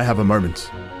 Might I have a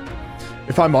moment?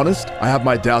 If I'm honest, I have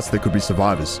my doubts there could be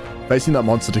survivors. Facing that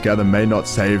monster together may not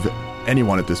save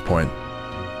anyone at this point.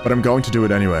 But I'm going to do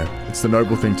it anyway. It's the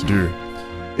noble thing to do.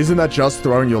 Isn't that just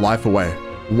throwing your life away?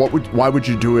 Why would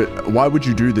you do it? Why would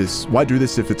you do this? Why do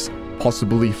this if it's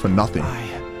possibly for nothing?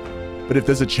 But if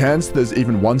there's a chance there's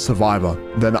even one survivor,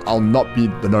 then I'll not be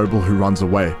the noble who runs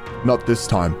away. Not this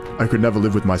time. I could never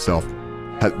live with myself.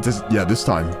 This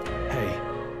time.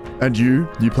 And you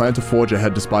plan to forge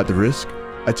ahead despite the risk?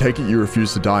 I take it you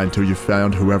refuse to die until you've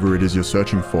found whoever it is you're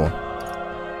searching for.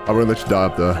 I won't let you die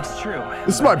up there. That's true.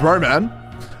 This is my bro, man.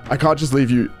 I can't just leave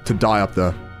you to die up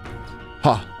there.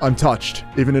 Ha, I'm touched.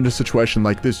 Even in a situation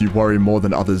like this, you worry more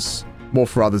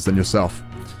for others than yourself.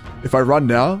 If I run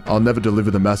now, I'll never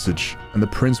deliver the message, and the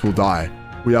prince will die.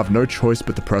 We have no choice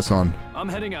but to press on. I'm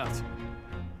heading out.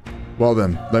 Well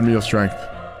then, lend me your strength.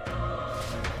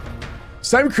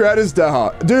 Same creators,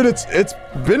 Daha. Dude, it's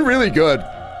been really good.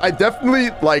 I definitely,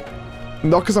 like,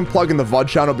 not because I'm plugging the VOD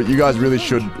channel, but you guys really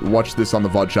should watch this on the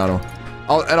VOD channel.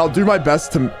 I'll do my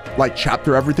best to, like,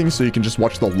 chapter everything so you can just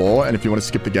watch the lore, and if you want to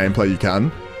skip the gameplay, you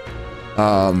can.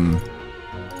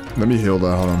 Let me heal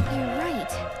there, hold on. You're right.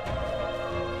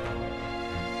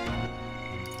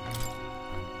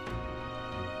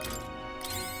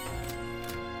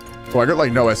 Oh, I got,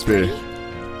 like, no SP.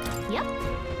 Yep.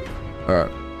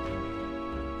 Alright.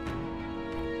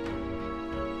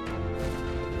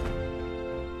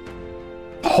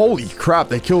 Holy crap,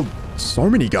 they killed so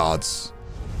many guards.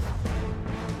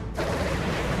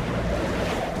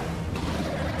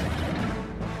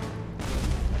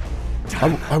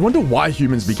 I wonder why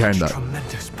humans became that.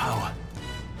 Tremendous power.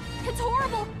 It's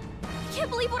horrible. I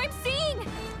can't believe what I'm seeing.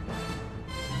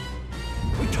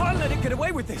 We can't let it get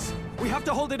away with this. We have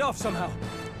to hold it off somehow.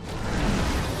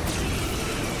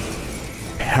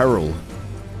 Peril.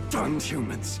 Damned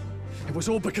humans. It was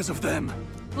all because of them.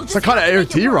 It's a kind of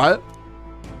AOT, right?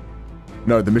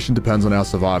 No, the mission depends on our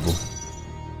survival.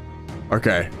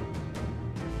 Okay.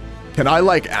 Can I,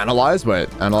 like, analyze? Wait,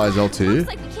 analyze LT? Looks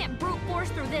like we can't brute force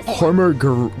through this. Homer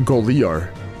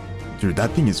Golio. Dude,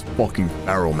 that thing is fucking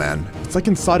feral, man. It's like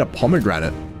inside a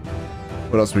pomegranate.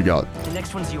 What else we got? The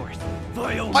next one's yours.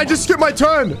 I just skipped my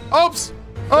turn. Oops.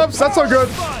 Oops, that's not good.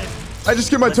 I just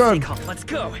skipped my turn. Let's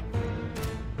go.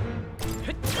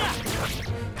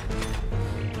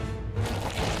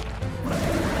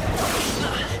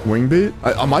 Wing beat?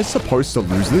 Am I supposed to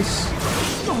lose this?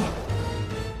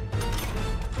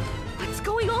 What's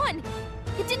going on?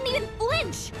 It didn't even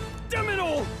flinch. Damn it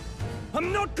all!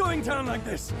 I'm not going down like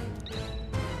this.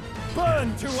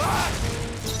 Burn to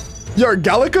ash! Yo,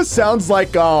 Gallica sounds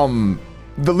like,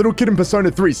 the little kid in Persona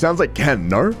 3. Sounds like Ken,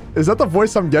 no? Is that the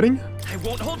voice I'm getting? I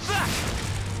won't hold back.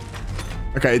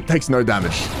 Okay, it takes no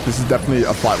damage. This is definitely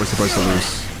a fight we're supposed to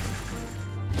lose.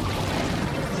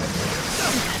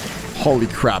 Holy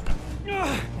crap.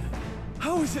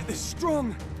 How is it this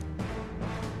strong?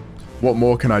 What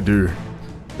more can I do?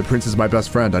 The prince is my best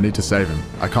friend. I need to save him.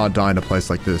 I can't die in a place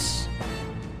like this.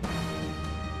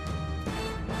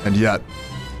 And yet...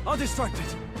 I'll distract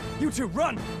it. You two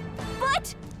run!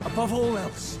 But... Above all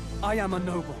else, I am a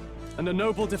noble. And a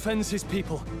noble defends his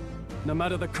people. No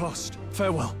matter the cost.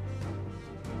 Farewell.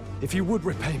 If you would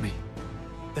repay me,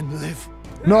 then live.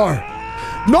 No.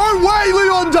 No way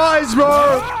Leon dies,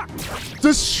 bro!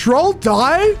 Does Strohl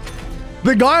die?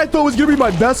 The guy I thought was gonna be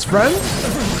my best friend?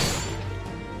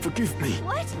 Forgive me.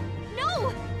 What?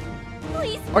 No!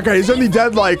 Please. Okay, he's only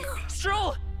dead like...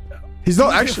 Strohl! He's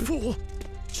not actually... Fool.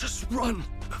 Just run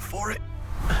before it...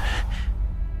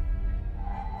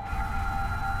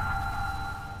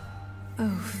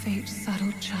 Oh,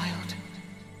 fate-saddled child.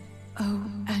 Oh,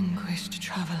 anguished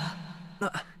traveler.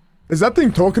 Is that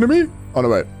thing talking to me? Oh, no,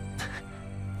 wait.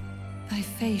 Thy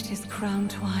fate is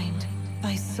crown-twined,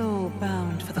 thy soul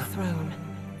bound for the throne.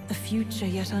 The future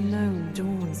yet unknown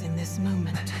dawns in this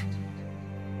moment.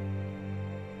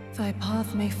 Thy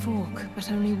path may fork,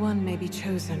 but only one may be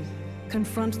chosen.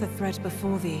 Confront the threat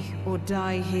before thee, or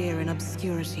die here in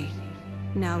obscurity.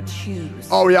 Now choose.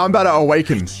 Oh, yeah, I'm about to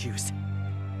awaken.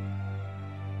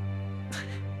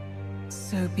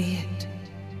 So be it.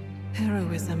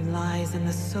 Heroism lies in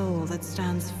the soul that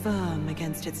stands firm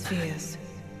against its fears.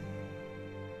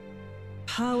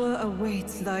 Power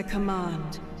awaits thy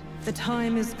command. The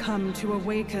time is come to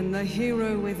awaken the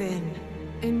hero within.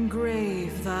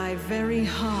 Engrave thy very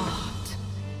heart.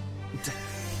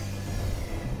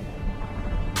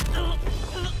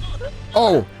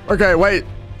 Oh, okay, wait.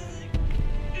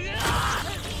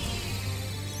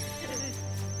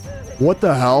 What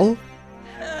the hell?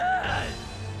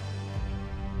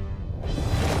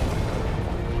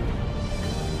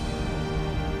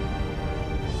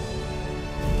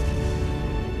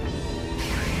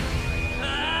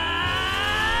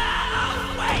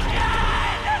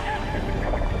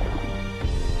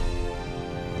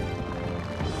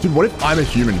 Dude, what if I'm a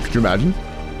human? Could you imagine?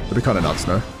 That'd be kind of nuts,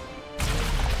 no?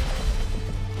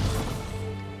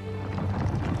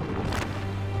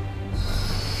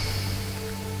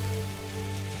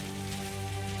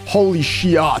 Holy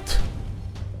shit.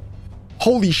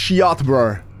 Holy shit,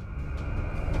 bro.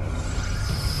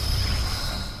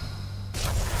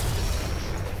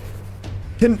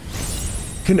 Can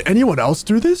anyone else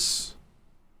do this?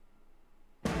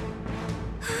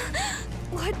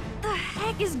 What the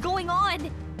heck is going on?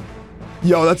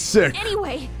 Yo, that's sick.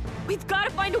 Anyway, we've got to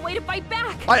find a way to fight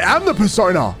back. I am the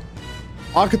persona.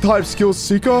 Archetype skills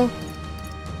seeker.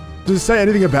 Does it say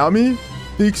anything about me?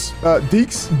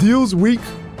 Deeks deals weak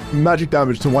magic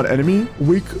damage to one enemy.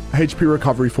 Weak HP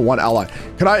recovery for one ally.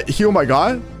 Can I heal my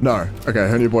guy? No. Okay,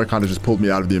 Hernia Boy kind of just pulled me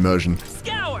out of the immersion.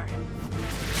 Scour.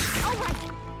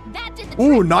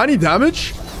 Ooh, 90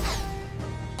 damage?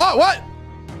 Oh, what?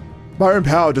 My own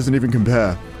power doesn't even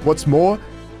compare. What's more,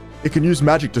 it can use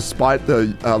magic despite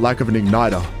the lack of an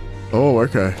igniter. Oh,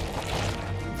 okay.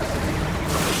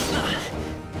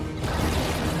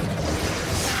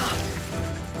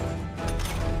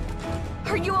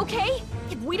 Are you okay?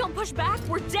 If we don't push back,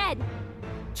 we're dead.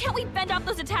 Can't we fend off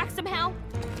those attacks somehow?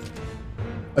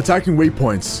 Attacking weak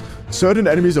points. Certain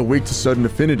enemies are weak to certain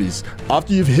affinities.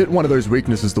 After you've hit one of those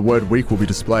weaknesses, the word weak will be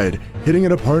displayed. Hitting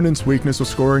an opponent's weakness or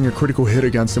scoring a critical hit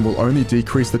against them will only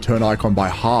decrease the turn icon by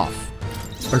half.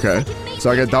 Okay, so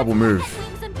I get double move.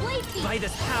 By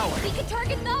this power. We can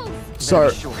target those.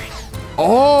 So,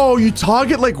 oh, you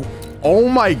target like, oh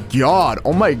my god,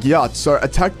 oh my god. So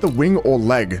attack the wing or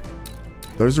leg.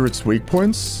 Those are its weak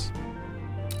points.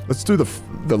 Let's do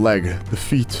the leg, the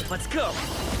feet. Let's go.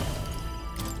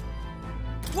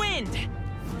 Wind.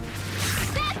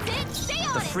 That's it. Stay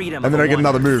on The freedom. And then I get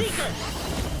another move.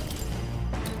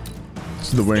 This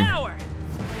is the wing. You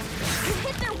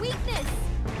hit their weakness.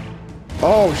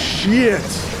 Oh shit.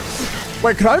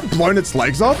 Wait, could I have blown its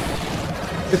legs off?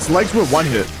 Its legs were one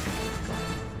hit.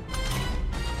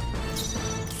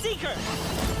 Seeker.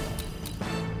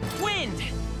 Wind. Wind!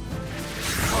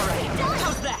 Alright,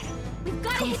 how's that? We've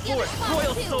got to Come hit the other forth, spot,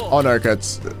 Royal too. Soul! Oh no, okay,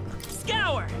 it's...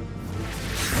 Scour!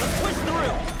 Push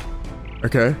through!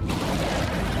 Okay.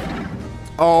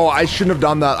 Oh, I shouldn't have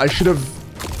done that. I should have...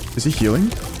 Is he healing?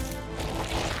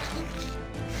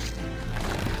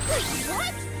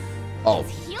 What? Oh.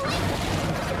 Healing?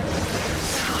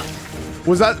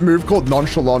 Was that move called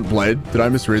Nonchalant Blade? Did I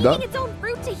misread that? Its own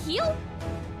fruit to heal?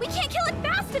 We can't kill it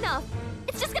fast enough.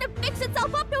 It's just gonna fix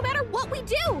itself up no matter what we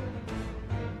do.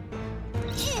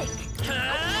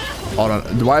 Hold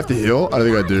on. Do I have to heal? I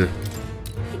don't think I do.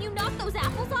 Can you knock those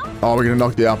apples off? Oh, we're gonna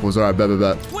knock the apples. Alright, bet.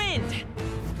 Wind!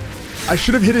 I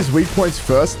should have hit his weak points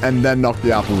first and then knock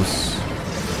the apples.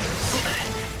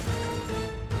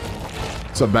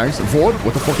 What's up, Banks? Vord?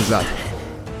 What the fuck is that?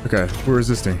 Okay, we're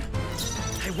resisting.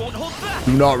 I won't hold back!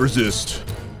 Do not resist.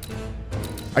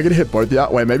 I can hit both the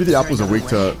apples. Wait, maybe the apples are weak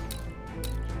to...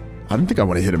 I don't think I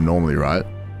want to hit him normally, right?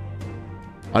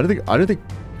 I don't think...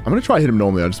 I'm gonna try hit him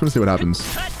normally. I just want to see what happens.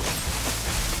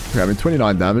 Okay, I mean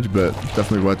 29 damage, but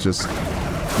definitely worth just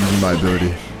using my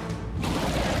ability.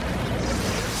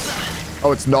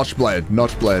 Oh, it's Notch Blade.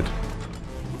 Notch Blade.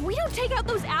 If we don't take out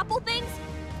those apple things,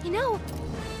 you know,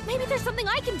 maybe there's something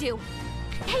I can do.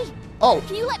 Hey, oh,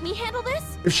 can you let me handle this?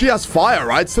 If she has fire,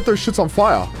 right? Set those shits on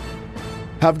fire.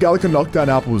 Have Gallica knock down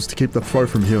apples to keep the foe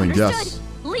from healing. Understood. Yes.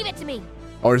 Leave it to me.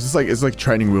 Or is this like, it's like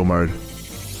training wheel mode? Now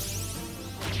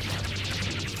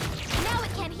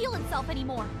it can't heal itself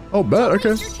anymore. Oh, bet. Don't Okay.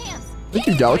 waste your chance. Thank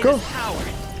you, Gallica.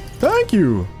 Thank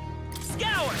you.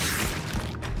 Scour!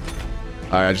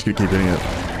 Alright, I just gotta keep hitting it.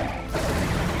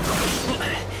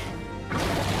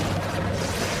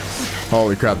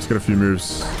 Holy crap, it's got a few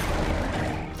moves.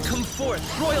 Come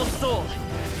forth, Royal Soul!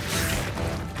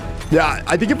 Yeah,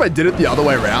 I think if I did it the other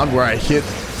way around, where I hit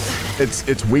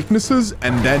its weaknesses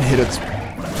and then hit its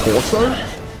torso,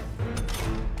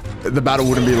 the battle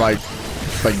wouldn't be like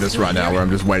this right now, where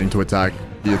I'm just waiting to attack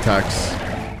the attacks.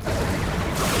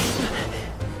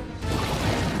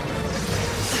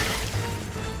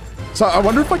 So I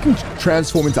wonder if I can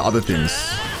transform into other things.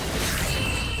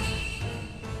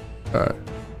 Alright.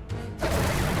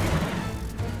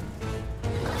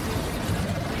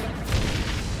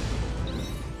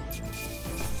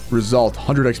 Result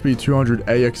 100 XP, 200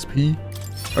 AXP.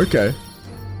 Okay.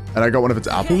 And I got one of its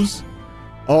apples.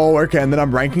 Oh, okay. And then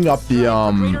I'm ranking up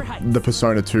the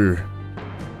Persona 2.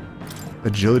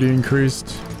 Agility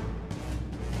increased.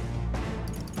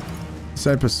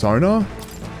 Same Persona?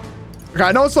 Okay,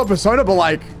 I know it's not Persona, but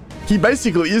like, he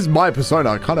basically is my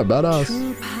Persona. Kind of badass.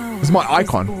 It's my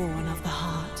icon. Born of the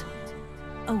heart,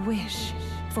 a wish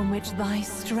from which thy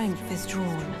strength is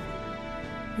drawn.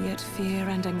 Yet fear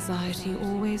and anxiety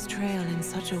always trail in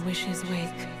such a wish's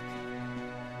wake.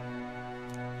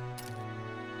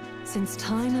 Since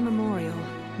time immemorial,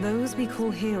 those we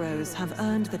call heroes have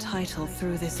earned the title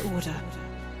through this order.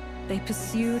 They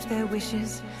pursued their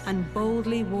wishes and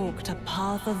boldly walked a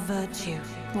path of virtue.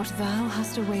 What thou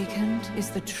hast awakened is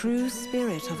the true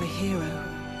spirit of a hero.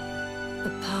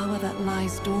 The power that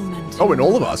lies dormant. Oh, in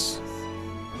all of us.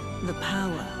 The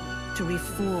power to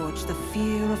reforge the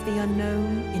fear of the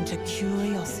unknown into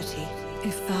curiosity.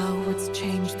 If thou wouldst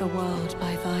change the world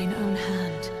by thine own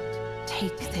hand,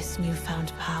 take this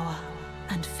newfound power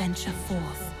and venture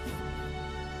forth.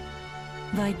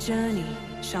 Thy journey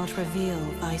shalt reveal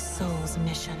thy soul's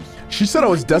mission. She said I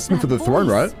was destined for the throne,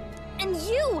 right? And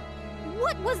you!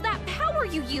 What was that power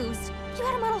you used? You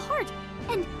had a metal heart,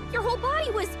 and your whole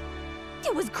body was...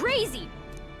 It was crazy!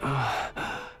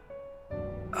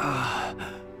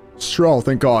 Strohl,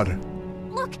 thank God.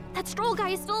 Look, that Strohl guy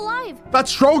is still alive! That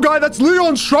Strohl guy? That's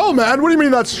Leon Strohl, man! What do you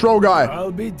mean that Strohl guy?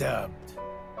 I'll be damned.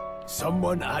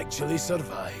 Someone actually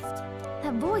survived.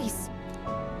 That voice...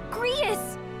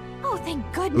 Grius! Oh, thank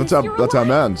goodness That's our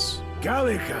man's.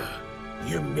 Gallica,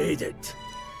 you made it.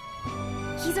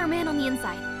 He's our man on the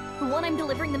inside. The one I'm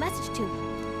delivering the message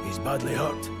to. He's badly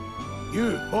hurt.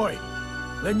 You, boy,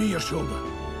 lend me your shoulder.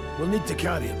 We'll need to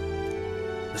carry him.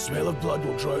 The smell of blood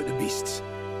will draw out the beasts.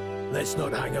 Let's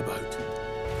not hang about.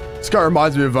 This guy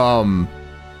reminds me of,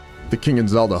 the King in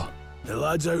Zelda. The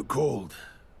lad's out cold,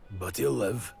 but he'll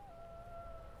live.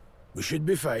 We should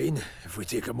be fine if we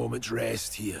take a moment's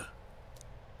rest here.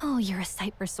 Oh, you're a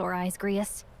sight for sore eyes,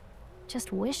 Grius.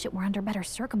 Just wish it were under better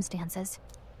circumstances.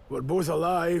 We're both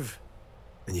alive,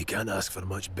 and you can't ask for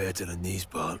much better in these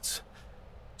parts.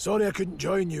 Sorry I couldn't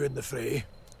join you in the fray.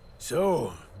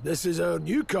 So, this is our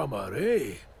newcomer,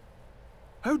 eh?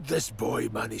 How'd this boy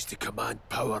manage to command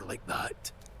power like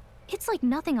that? It's like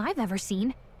nothing I've ever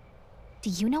seen. Do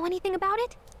you know anything about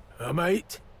it? I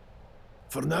might.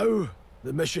 For now,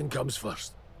 the mission comes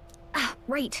first. Ah,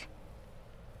 right.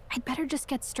 I'd better just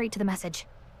get straight to the message.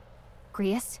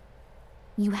 Grius,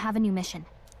 you have a new mission.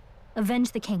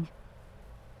 Avenge the king.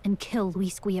 And kill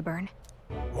Luis Guillaburn.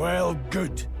 Well,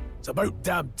 good. It's about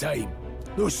damn time.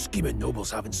 Those scheming nobles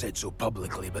haven't said so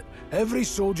publicly, but every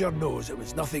soldier knows it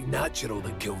was nothing natural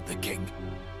that killed the king.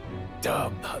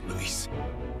 Damn that Luis.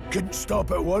 Couldn't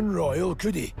stop at one royal,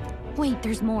 could he? Wait,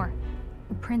 there's more.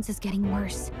 The prince is getting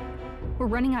worse. We're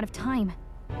running out of time.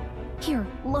 Here,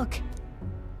 look.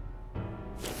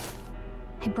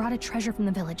 I brought a treasure from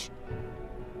the village.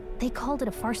 They called it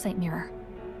a farsight mirror.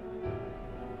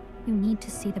 You need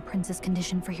to see the prince's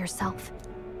condition for yourself.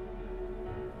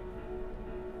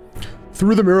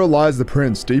 Through the mirror lies the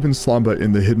prince, deep in slumber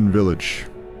in the hidden village.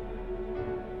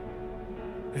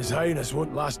 His Highness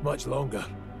won't last much longer.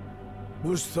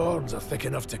 Those thorns are thick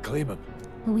enough to claim him.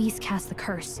 Luis cast the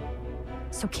curse,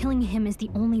 so killing him is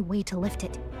the only way to lift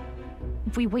it.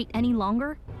 If we wait any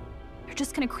longer, they're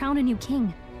just gonna crown a new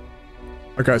king.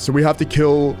 Okay, so we have to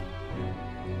kill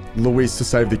Luis to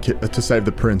save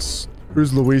the prince.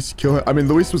 Who's Luis? Kill him. I mean,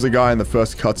 Luis was a guy in the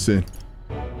first cutscene.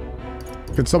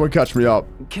 Can someone catch me up?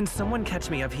 Can someone catch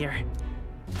me up here?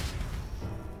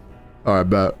 Alright,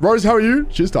 bet. Rose, how are you?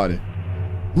 She's tiny.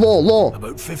 Law.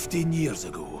 About 15 years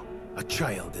ago, a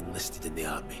child enlisted in the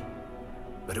army.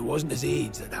 But it wasn't his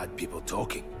age that had people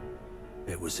talking.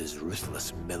 It was his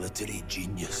ruthless military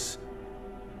genius.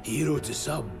 Hero to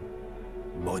some,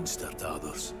 monster to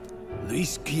others.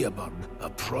 Luis Guillaburn, a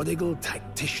prodigal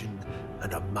tactician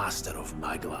and a master of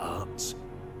Magla arts.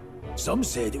 Some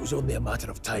said it was only a matter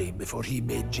of time before he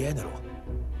made general.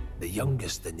 The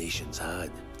youngest the nations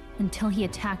had. Until he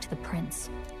attacked the prince.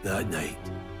 That night,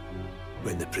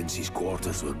 when the prince's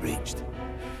quarters were breached,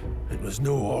 it was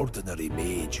no ordinary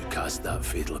mage who cast that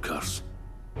fatal curse.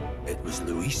 It was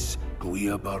Luis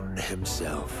Guillaburn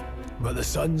himself. But the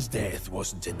son's death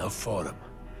wasn't enough for him.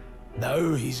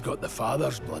 Now he's got the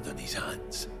father's blood on his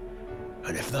hands.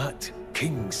 And if that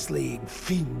king-slaying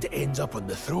fiend ends up on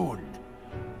the throne,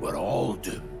 we're all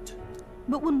doomed.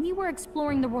 But when we were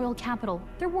exploring the royal capital,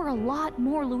 there were a lot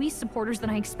more Luis supporters than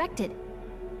I expected.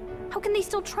 How can they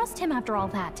still trust him after all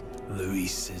that?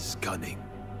 Luis is cunning.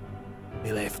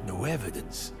 He left no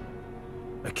evidence.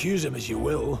 Accuse him as you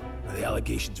will, the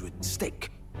allegations wouldn't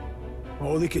stick.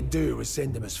 All they could do was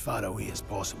send him as far away as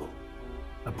possible.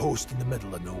 A post in the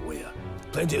middle of nowhere.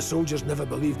 Plenty of soldiers never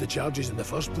believed the charges in the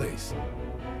first place.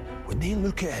 When they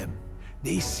look at him,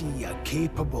 they see a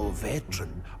capable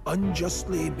veteran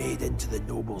unjustly made into the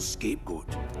noble's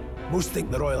scapegoat. Most think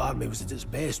the Royal Army was at its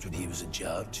best when he was in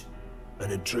charge.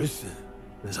 And in truth,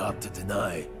 it's hard to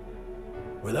deny.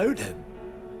 Without him,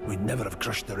 we'd never have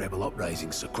crushed the rebel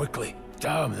uprising so quickly.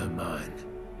 Damn the man.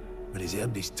 But he's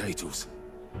earned his titles.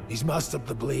 He's mastered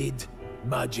the blade,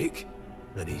 magic,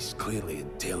 and he's clearly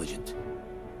intelligent.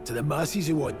 To the masses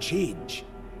who want change,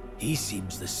 he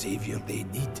seems the savior they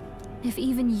need. If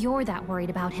even you're that worried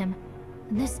about him,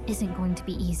 this isn't going to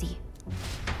be easy.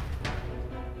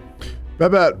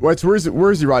 Babette, wait,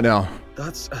 where is he right now?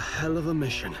 That's a hell of a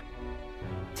mission.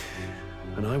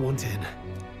 And I want in.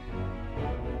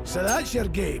 So that's your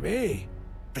game, eh?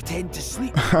 Pretend to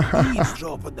sleep,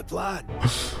 eavesdrop on the plan.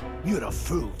 You're a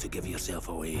fool to give yourself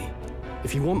away.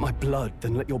 If you want my blood,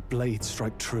 then let your blade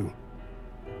strike true.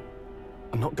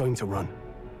 I'm not going to run.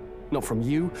 Not from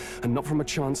you, and not from a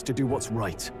chance to do what's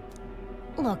right.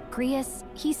 Look, Grius,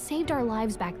 he saved our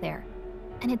lives back there.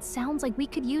 And it sounds like we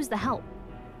could use the help.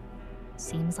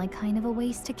 Seems like kind of a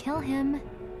waste to kill him.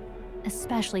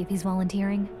 Especially if he's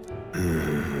volunteering.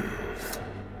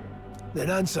 Then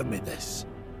answer me this.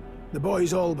 The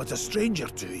boy's all but a stranger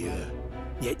to you,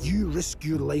 yet you risk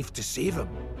your life to save him.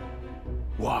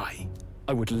 Why?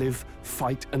 I would live,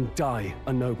 fight, and die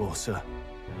a noble, sir.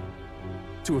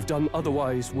 To have done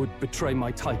otherwise would betray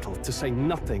my title, to say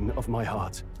nothing of my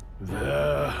heart.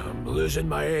 I'm losing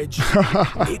my edge.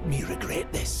 Make me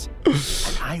regret this,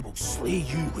 and I will slay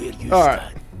you where you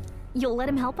stand. You'll let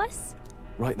him help us?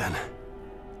 Right then.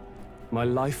 My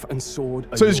life and sword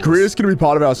are So is Grius going to be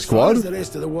part of our squad? As far as the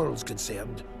rest of the world's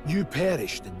concerned, you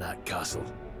perished in that castle.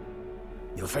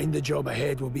 You'll find the job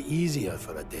ahead will be easier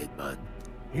for a dead man.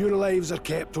 Your lives are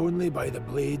kept only by the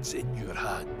blades in your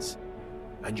hands,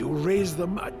 and you'll raise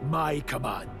them at my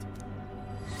command.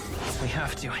 We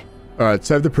have to. Alright,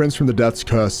 save the prince from the death's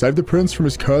curse. Save the prince from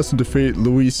his curse and defeat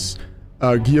Luis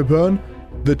Guillaburn,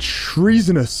 the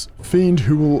treasonous fiend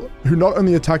who not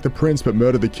only attack the prince but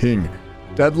murder the king.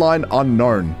 Deadline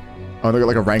unknown. Oh, they got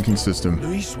like a ranking system.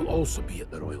 Luis will also be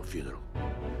at the royal funeral.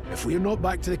 If we're not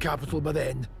back to the capital by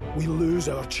then, we lose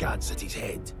our chance at his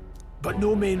head. But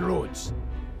no main roads.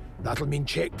 That'll mean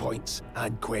checkpoints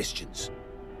and questions.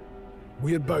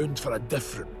 we're bound for a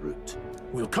different route.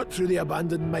 We'll cut through the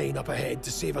abandoned mine up ahead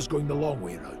to save us going the long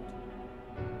way round.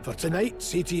 For tonight,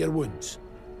 see to your wounds.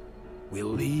 We'll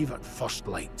leave at first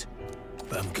light.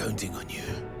 I'm counting on you.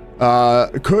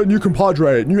 New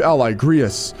compadre, new ally,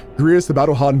 Grius. Grius, the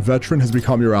battle-hardened veteran, has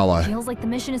become your ally. Feels like the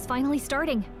mission is finally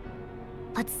starting.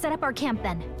 Let's set up our camp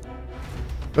then.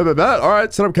 All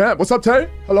right, set up camp. What's up, Tay?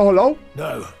 Hello, hello.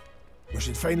 Now, we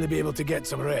should finally be able to get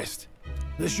some rest.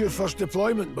 This your first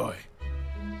deployment, boy.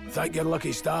 Thank your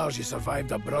lucky stars you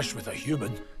survived a brush with a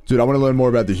human. Dude, I want to learn more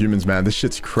about the humans, man. This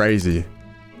shit's crazy.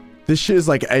 This shit is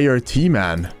like AOT,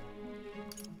 man.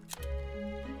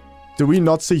 Do we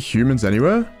not see humans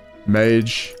anywhere?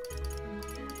 Mage.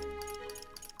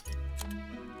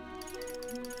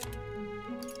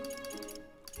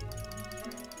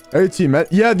 AOT, man.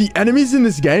 Yeah, the enemies in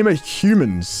this game are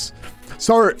humans.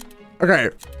 So, okay.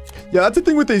 Yeah, that's the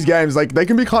thing with these games. Like, they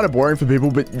can be kind of boring for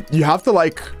people, but you have to,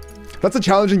 like... That's a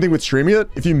challenging thing with streaming it.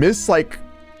 If you miss, like,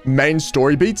 main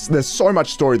story beats, there's so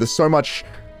much story. There's so much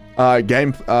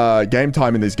game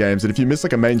time in these games that if you miss,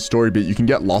 like, a main story beat, you can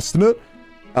get lost in it.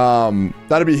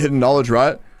 That'd be hidden knowledge,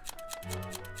 right?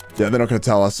 Yeah, they're not going to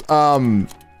tell us.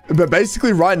 But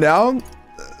basically, right now,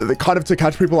 kind of to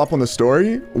catch people up on the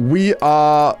story, we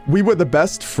were the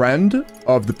best friend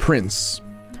of the prince,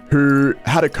 who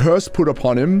had a curse put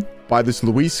upon him by this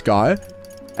Luis guy.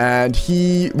 And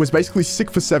he was basically sick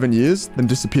for 7 years, then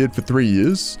disappeared for 3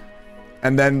 years.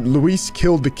 And then Luis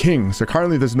killed the king. So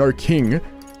currently there's no king.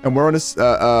 And we're on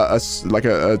a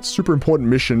super important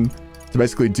mission to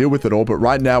basically deal with it all. But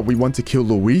right now we want to kill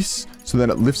Luis. So then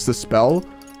it lifts the spell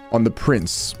on the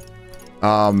prince.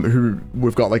 Who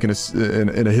we've got like in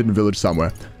a hidden village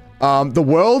somewhere. The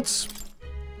world's...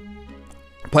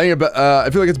 Playing it, I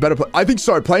feel like it's better. I think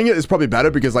so. Playing it is probably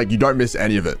better because like you don't miss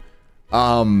any of it.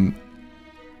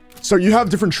 So you have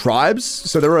different tribes.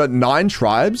 So there are 9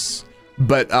 tribes,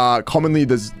 but commonly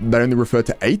they only refer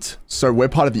to 8. So we're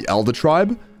part of the Elder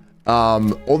tribe.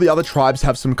 All the other tribes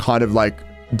have some kind of like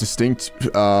distinct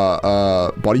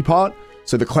body part.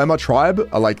 So the Clemmer tribe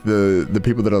are like the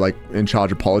people that are like in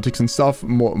charge of politics and stuff,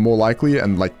 more likely,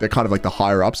 and like they're kind of like the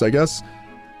higher ups, I guess.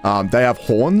 They have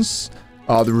horns.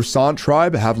 The Rusant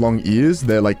tribe have long ears.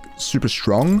 They're like super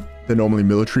strong. They're normally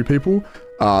military people.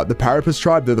 The Parapus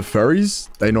tribe, they're the furries.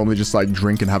 They normally just like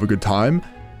drink and have a good time.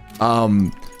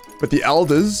 But the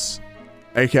elders,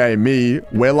 aka me,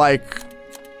 we're like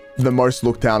the most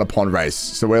looked down upon race.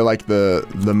 So we're like the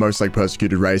most like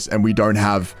persecuted race, and we don't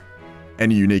have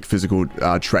any unique physical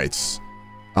traits.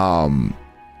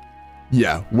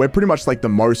 Yeah, we're pretty much like the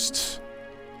most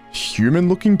human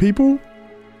looking people.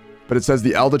 But it says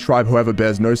the Elder tribe, however,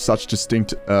 bears no such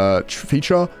distinct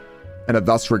feature and are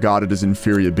thus regarded as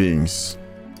inferior beings.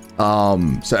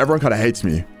 So everyone kind of hates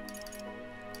me.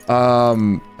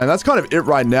 And that's kind of it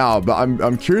right now, but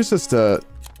I'm curious as to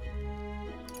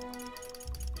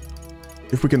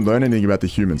if we can learn anything about the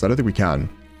humans. I don't think we can.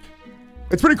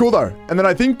 It's pretty cool though. And then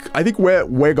I think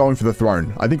we're going for the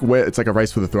throne. I think it's like a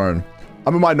race for the throne.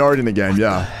 I'm a minority in the game,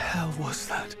 yeah. What the hell was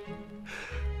that?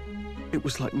 It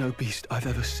was like no beast I've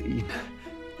ever seen.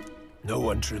 No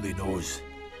one truly knows.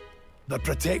 They're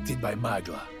protected by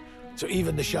Magla, so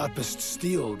even the sharpest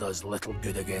steel does little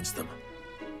good against them.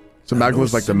 So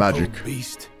Magla's like the magic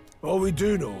beast. All we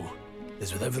do know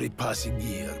is with every passing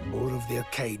year, more of their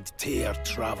kind tear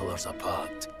travelers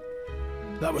apart.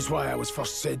 That was why I was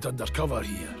first sent undercover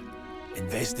here,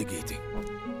 investigating.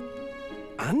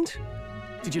 And?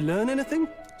 Did you learn anything?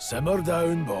 Simmer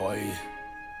down, boy.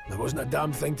 There wasn't a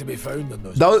damn thing to be found in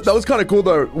those. That was kind of cool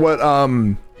though. What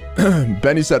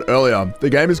Benny said earlier. The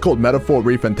game is called Metaphor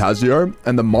ReFantazio,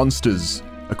 and the monsters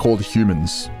are called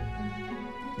humans,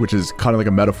 which is kind of like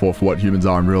a metaphor for what humans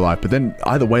are in real life. But then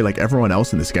either way, like everyone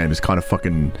else in this game is kind of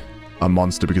fucking a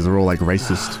monster because they're all like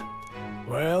racist.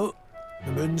 Well,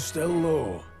 the moon's still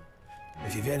low.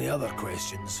 If you've any other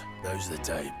questions, now's the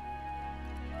time.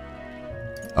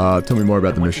 Tell me more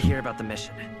about the mission. I want to hear about the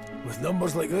mission. With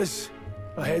numbers like this,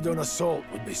 a head-on assault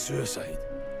would be suicide.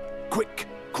 Quick,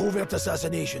 covert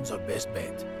assassinations are best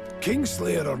bet.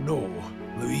 Kingslayer or no,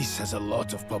 Luis has a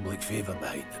lot of public favour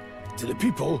behind him. To the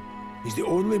people, he's the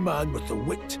only man with the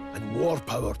wit and war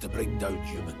power to bring down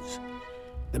humans.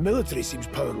 The military seems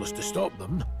powerless to stop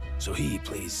them, so he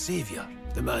plays saviour.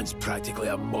 The man's practically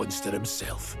a monster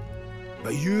himself.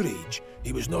 By your age,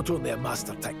 he was not only a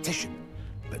master tactician,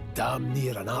 but damn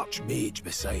near an archmage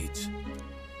besides.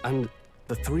 And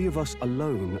the 3 of us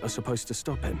alone are supposed to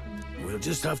stop him? We'll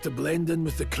just have to blend in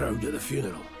with the crowd at the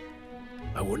funeral.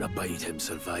 I won't abide him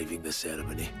surviving the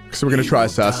ceremony. So we're gonna try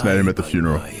assassinate him at the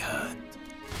funeral.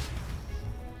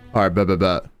 Alright,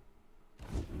 bet.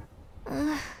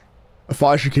 A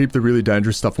fire should keep the really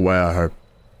dangerous stuff away, I hope.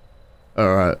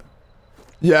 Alright.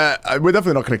 Yeah, we're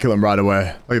definitely not going to kill him right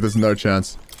away. Like, there's no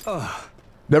chance.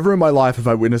 Never in my life have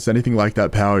I witnessed anything like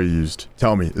that power you used.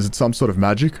 Tell me, is it some sort of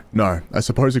magic? No, I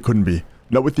suppose it couldn't be.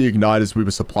 Not with the igniters we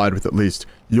were supplied with, at least.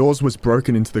 Yours was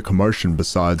broken into the commotion,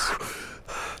 besides.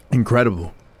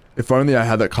 Incredible. If only I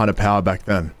had that kind of power back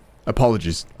then.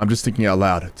 Apologies, I'm just thinking out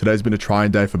loud. Today's been a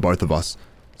trying day for both of us.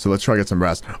 So let's try to get some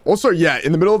rest. Also, yeah,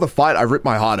 in the middle of the fight, I ripped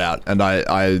my heart out, and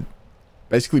I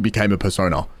basically became a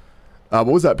persona. What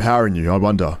was that power in you, I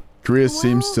wonder? Greer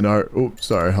seems to know... Oh,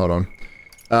 sorry, hold on.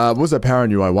 What was that power in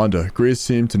you, I wonder? Greer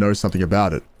seemed to know something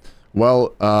about it.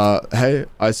 Well, hey,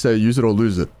 I say use it or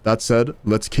lose it. That said,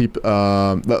 let's keep,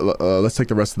 let's take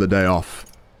the rest of the day off.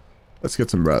 Let's get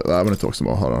some rest. I'm gonna talk some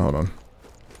more. Hold on.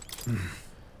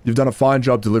 You've done a fine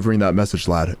job delivering that message,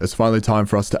 lad. It's finally time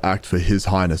for us to act for His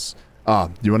Highness.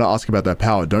 You want to ask about that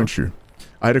power, don't you?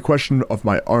 I had a question of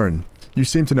my own. You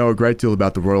seem to know a great deal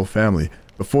about the royal family.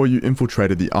 Before you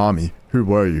infiltrated the army, who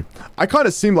were you? I kind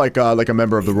of seem like a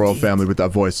member of the royal family with that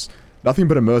voice. Nothing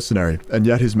but a mercenary, and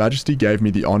yet His Majesty gave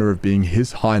me the honor of being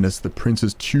His Highness the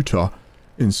Prince's tutor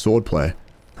in swordplay.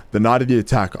 The night of the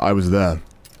attack, I was there.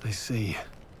 I see.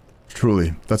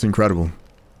 Truly, that's incredible.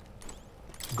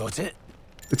 Got it?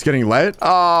 It's getting late?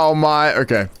 Oh my,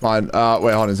 okay, fine. Wait,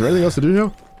 hold on, is there anything else to do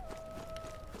here?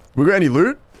 We got any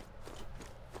loot?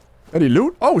 Any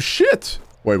loot? Oh shit!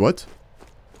 Wait, what?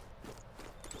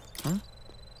 Huh?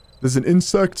 There's an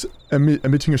insect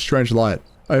emitting a strange light.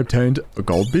 I obtained a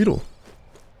gold beetle.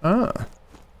 Ah.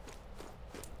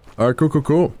 Alright,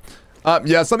 cool.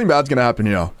 Yeah, something bad's gonna happen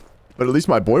here. But at least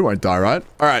my boy won't die, right?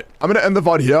 Alright, I'm gonna end the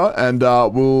VOD here, and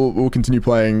we'll continue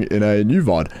playing in a new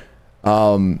VOD.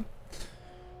 I'm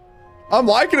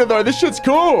liking it though, this shit's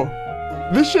cool.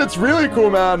 This shit's really cool,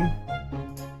 man.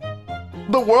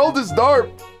 The world is dope.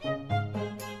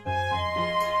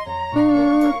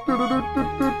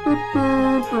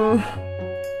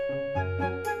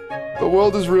 The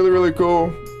world is really, really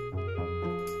cool.